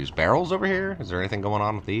at these barrels over here. Is there anything going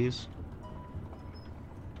on with these?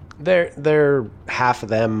 They're half of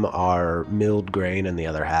them are milled grain, and the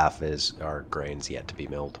other half are grains yet to be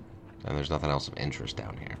milled. And there's nothing else of interest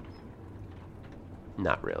down here.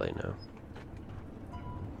 Not really, no.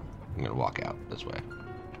 I'm gonna walk out this way.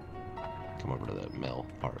 Come over to the mill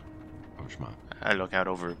part. Over Shema. I look out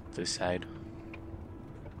over this side.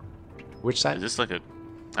 Which Is side? this like a...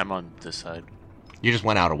 I'm on this side. You just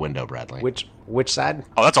went out a window, Bradley. Which side?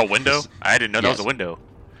 Oh, that's a window? I didn't know that Yes. was a window.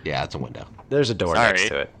 Yeah, it's a window. There's a door Sorry. next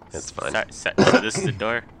to it. It's fine. So this is the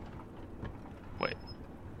door? Wait.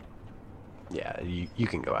 Yeah, you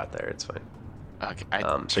can go out there. It's fine. Okay. So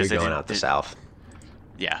you're 'cause I going didn't- out the south.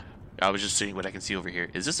 Yeah. I was just seeing what I can see over here.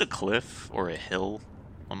 Is this a cliff or a hill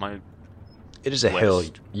on my... It is a West. hill.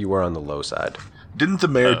 You were on the low side. Didn't the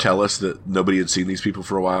mayor tell us that nobody had seen these people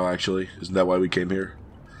for a while, actually? Isn't that why we came here?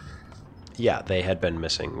 Yeah, they had been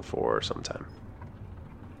missing for some time.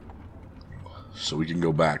 So we can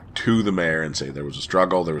go back to the mayor and say there was a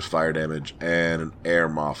struggle, there was fire damage, and an air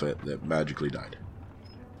moffat that magically died.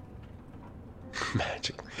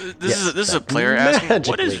 Magically. This is a player asking,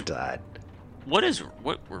 Magically died. what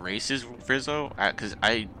race is Rizzo? Because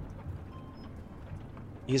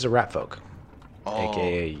He's a rat folk, Oh.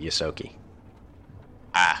 aka Yosoki.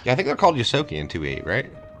 Ah. Yeah, I think they're called Yosoki in 2.8,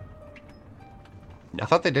 right? I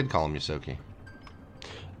thought they did call him Yosoki.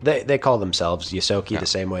 They call themselves Yosoki Yeah. the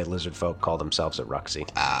same way lizard folk call themselves at Ruxy.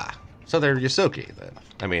 Ah, so they're Yosoki then.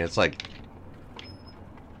 I mean, it's like,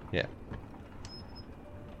 yeah,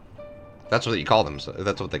 that's what you call them.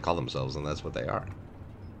 That's what they call themselves, and that's what they are.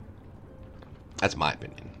 That's my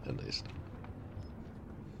opinion, at least.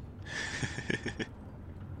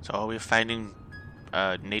 So are we finding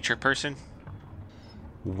a nature person?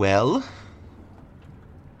 Well,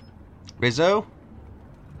 Rizzo,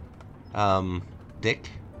 Dick,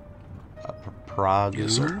 Pragu.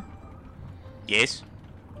 Yes, sir. Yes.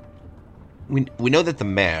 We know that the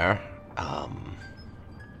mayor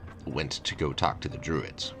went to go talk to the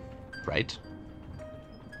druids, right?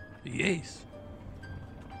 Yes.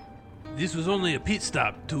 This was only a pit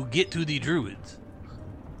stop to get to the druids.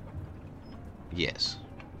 Yes.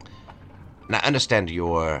 Now, I understand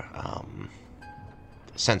your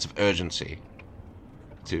sense of urgency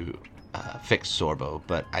to fix Sorbo,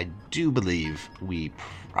 but I do believe we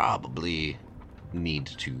probably need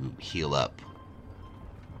to heal up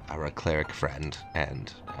our cleric friend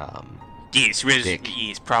and Yes, Riz, Dick.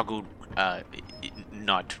 yes, Pragu,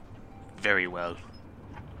 not very well.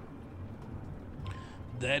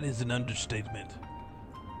 That is an understatement.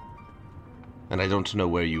 And I don't know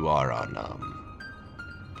where you are on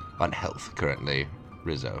health currently,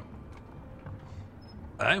 Rizzo.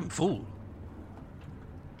 I'm full.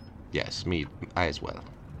 Yes, I as well.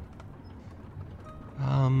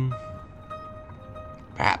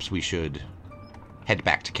 Perhaps we should head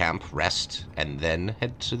back to camp, rest, and then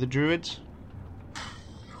head to the Druids?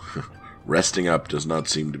 Resting up does not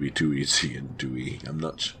seem to be too easy in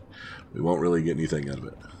 2E. We won't really get anything out of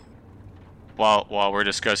it. While we're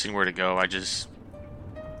discussing where to go, I just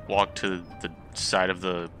walk to the side of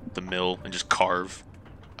the mill and just carve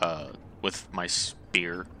with my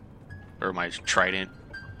spear or my trident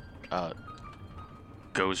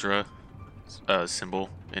Gozra symbol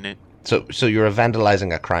in it. So you're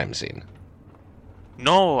vandalizing a crime scene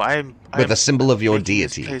No, I'm with a symbol of your making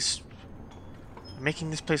this deity.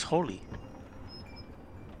 making this place holy.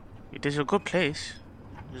 It is a good place.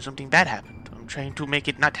 Something bad happened. I'm trying to make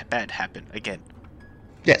it not bad happen again.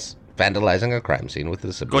 Yes, vandalizing a crime scene with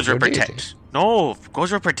the symbol of Gozra your deity. protect. No,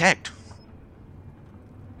 Gozra protect.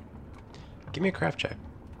 Give me a craft check.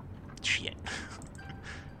 Shit.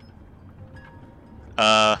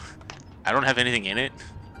 I don't have anything in it,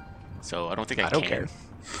 so I don't think I don't can. care.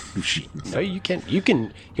 Shit. No, you can. You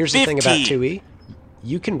can. Here's the thing about 15. 2E.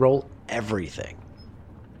 You can roll everything,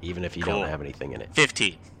 even if you Cool. don't have anything in it.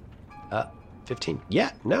 15. 15.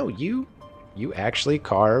 Yeah. No, you actually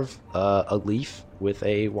carve a leaf with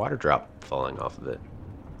a water drop falling off of it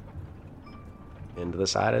into the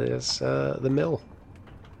side of this the mill.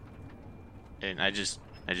 And I just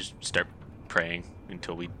start praying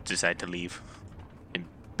until we decide to leave, and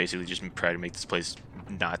basically just try to make this place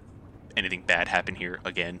not anything bad happen here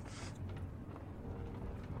again.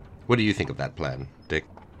 What do you think of that plan, Dick?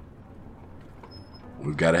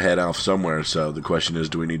 We've got to head off somewhere, so the question is,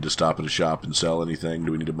 do we need to stop at a shop and sell anything?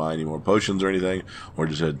 Do we need to buy any more potions or anything? Or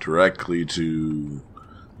just head directly to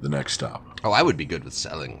the next stop? Oh, I would be good with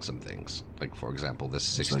selling some things. Like, for example,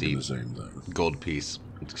 this It's thinking 60 the same thing. gold piece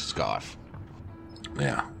scarf.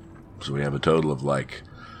 Yeah. So we have a total of like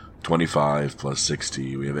 25 plus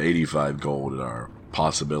 60. We have 85 gold at our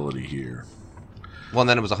possibility here. Well, and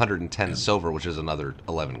then it was 110 silver, which is another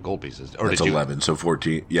 11 gold pieces. Or That's did you? 11, so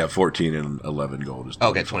 14. Yeah, 14 and 11 gold is 25.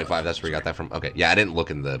 Okay, 25. That's where you got that from. Okay, yeah, I didn't look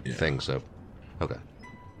in the Yeah. thing, so. Okay.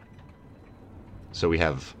 So we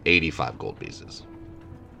have 85 gold pieces.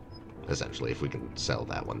 Essentially, if we can sell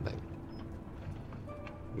that one thing.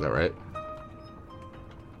 Is that right?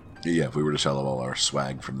 Yeah, if we were to sell all our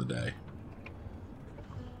swag from the day.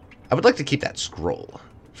 I would like to keep that scroll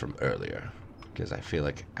from earlier, because I feel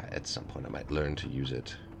like at some point I might learn to use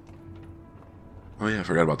it. Oh yeah, I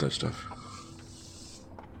forgot about that stuff.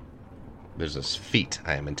 There's this feat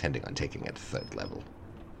I am intending on taking at 3rd level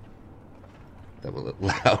that will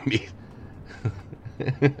allow me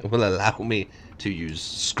to use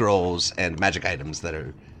scrolls and magic items that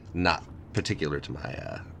are not particular to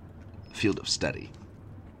my field of study.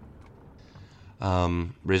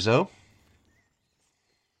 Rizzo?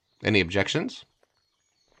 Any objections?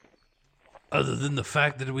 Other than the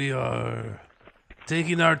fact that we are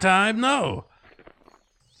taking our time, no.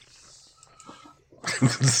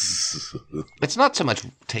 It's not so much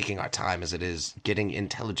taking our time as it is getting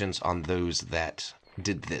intelligence on those that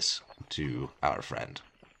did this to our friend,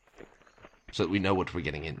 so that we know what we're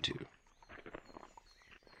getting into.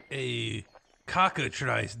 A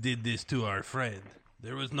Cockatrice did this to our friend.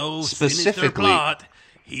 There was no sinister Specifically- plot.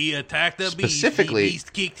 He attacked a beast. Specifically- The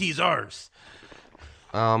beast kicked his arse.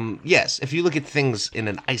 Yes, if you look at things in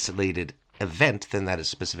an isolated event, then that is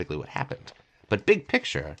specifically what happened. But big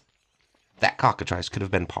picture, that Cockatrice could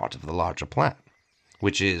have been part of the larger plan,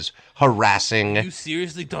 which is harassing. You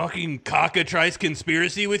seriously talking Cockatrice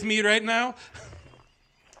conspiracy with me right now?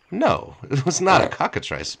 No, it was not a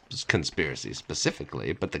Cockatrice conspiracy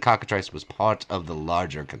specifically, but the Cockatrice was part of the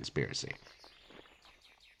larger conspiracy.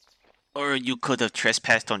 Or you could have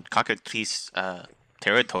trespassed on Cockatrice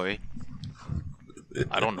territory.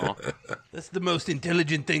 I don't know. That's the most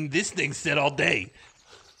intelligent thing this thing said all day.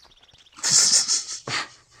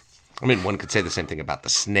 I mean, one could say the same thing about the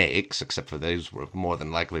snakes, except for those were more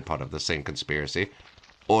than likely part of the same conspiracy.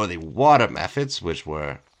 Or the water methods, which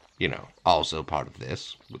were, also part of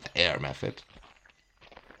this, with the air method.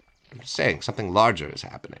 I'm just saying, something larger is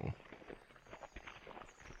happening.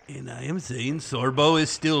 And I am saying Sorbo is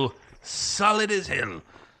still solid as hell.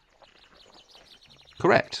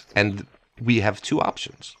 Correct. And we have two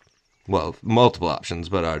options. Well, multiple options,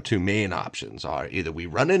 but our two main options are either we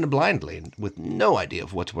run in blindly with no idea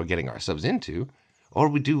of what we're getting ourselves into, or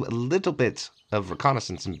we do a little bit of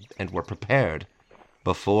reconnaissance and we're prepared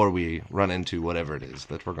before we run into whatever it is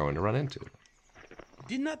that we're going to run into.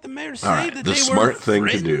 Did not the mayor say All right, that the they smart were thing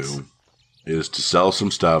friends? to do is to sell some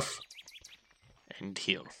stuff, And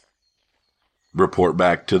heal. report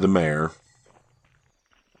back to the mayor,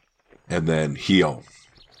 and then heal.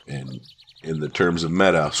 And in the terms of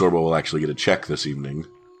meta, Sorbo will actually get a check this evening.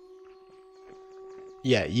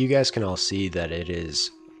 Yeah, you guys can all see that it is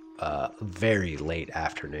very late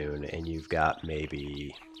afternoon, and you've got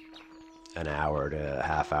maybe an hour to a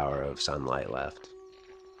half hour of sunlight left.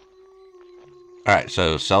 All right,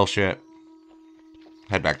 so sell shit,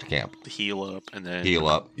 head back to camp, Heal up and then heal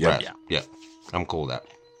up, Yep. rest. Yeah. Yeah, I'm cool with that.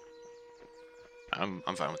 I'm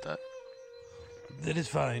fine with that. That is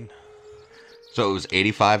fine. So it was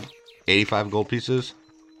 85 gold pieces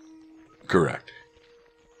Correct.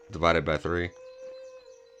 divided by 3.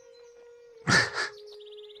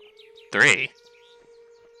 3.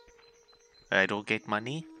 I don't get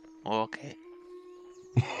money? Okay.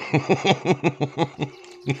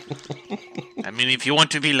 I mean, if you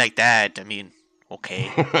want to be like that, I mean, okay.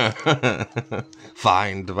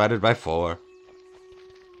 Fine, divided by 4.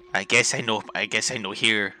 I guess I know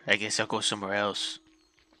here. I guess I'll go somewhere else.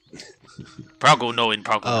 Pragu knowing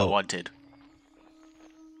Pragu Oh. not wanted.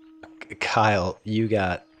 Kyle, you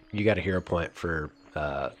got a hero point for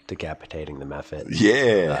decapitating the Mephit.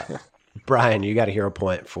 Yeah. Brian, you got a hero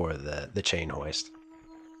point for the chain hoist.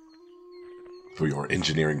 For your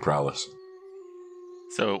engineering prowess.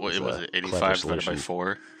 So what It's was a it? clever 85 divided by solution.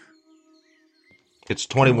 4? It's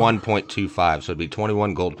 21.25, so it'd be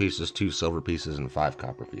 21 gold pieces, 2 silver pieces, and 5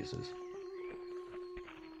 copper pieces.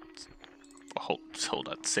 Hold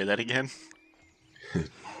on. Say that again.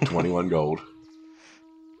 21 gold,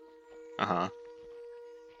 Uh-huh.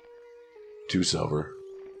 2 silver,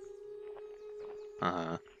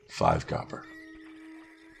 Uh-huh. 5 copper.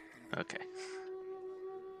 Okay.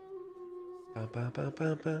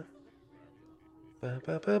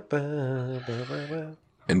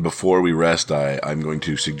 And before we rest, I'm going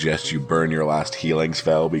to suggest you burn your last healing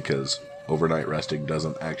spell because overnight resting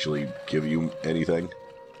doesn't actually give you anything.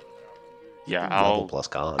 Yeah, Level I'll plus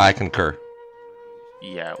con. I concur.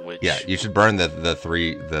 which Yeah, you should burn the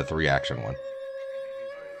three action one.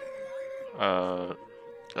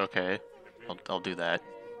 okay. I'll do that.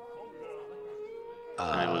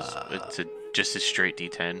 And it's just a straight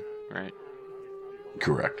D10, right?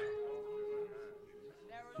 Correct.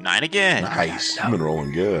 9 again. Nice. You've been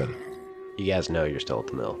rolling good. You guys know you're still at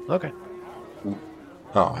the mill. Okay.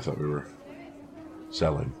 Oh, I thought we were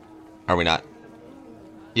selling. Are we not?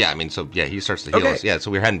 Yeah, I mean, so yeah, he starts to heal Okay. us. Yeah, so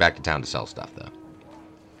we're heading back to town to sell stuff, though.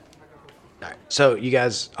 All right. So you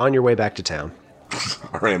guys on your way back to town.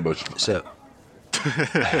 Our ambush. So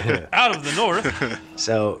Out of the north.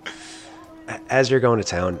 so as you're going to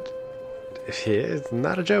town, it's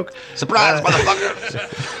not a joke. Surprise, motherfucker!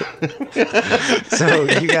 So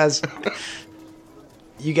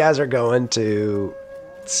you guys are going to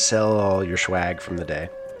sell all your swag from the day,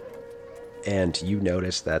 and you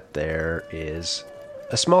notice that there is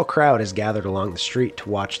a small crowd is gathered along the street to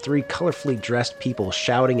watch 3 colorfully dressed people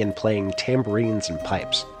shouting and playing tambourines and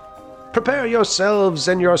pipes. Prepare yourselves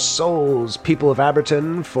and your souls, people of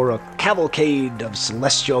Aberton, for a cavalcade of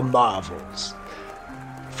celestial marvels.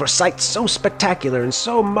 For sights so spectacular and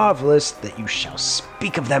so marvelous that you shall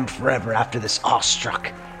speak of them forever after this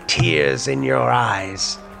awestruck, tears in your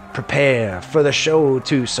eyes. Prepare for the show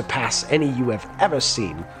to surpass any you have ever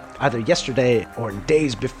seen, either yesterday or in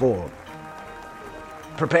days before.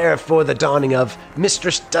 Prepare for the dawning of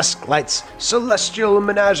Mistress Dusklight's celestial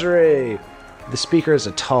menagerie. The speaker is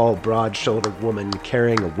a tall, broad-shouldered woman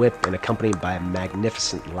carrying a whip and accompanied by a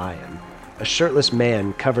magnificent lion. A shirtless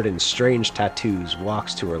man covered in strange tattoos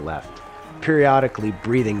walks to her left, periodically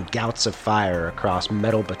breathing gouts of fire across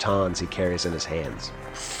metal batons he carries in his hands.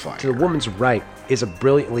 Fire. To the woman's right is a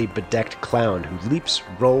brilliantly bedecked clown who leaps,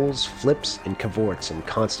 rolls, flips, and cavorts in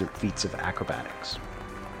constant feats of acrobatics.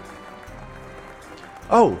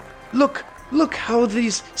 Oh, look how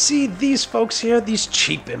these folks here, these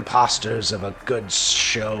cheap imposters of a good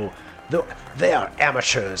show. They are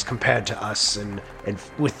amateurs compared to us and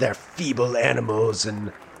with their feeble animals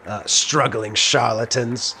and struggling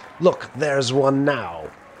charlatans. Look, there's one now.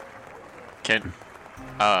 Can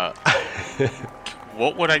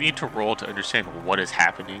what would I need to roll to understand what is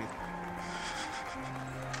happening?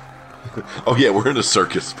 Oh yeah, we're in a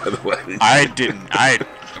circus, by the way. I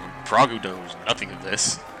Pragu knows nothing of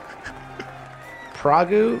this.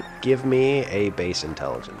 Pragu, give me a base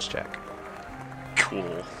intelligence check.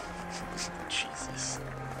 Cool. Jesus.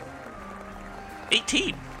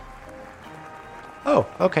 18. Oh,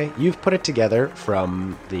 okay. You've put it together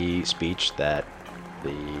from the speech that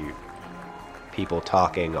the people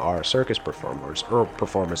talking are circus performers, or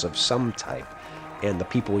performers of some type, and the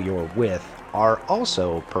people you're with are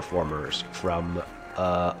also performers from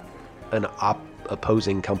an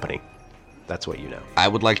opposing company. That's what you know. I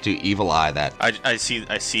would like to evil eye that I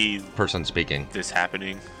see person speaking. this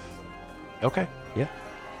happening. Okay, yeah.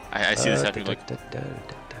 I see this happening. Like,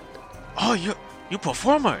 oh, you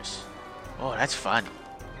performers. Oh, that's fun.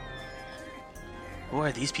 Who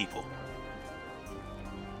are these people?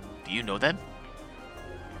 Do you know them?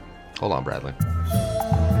 Hold on, Bradley.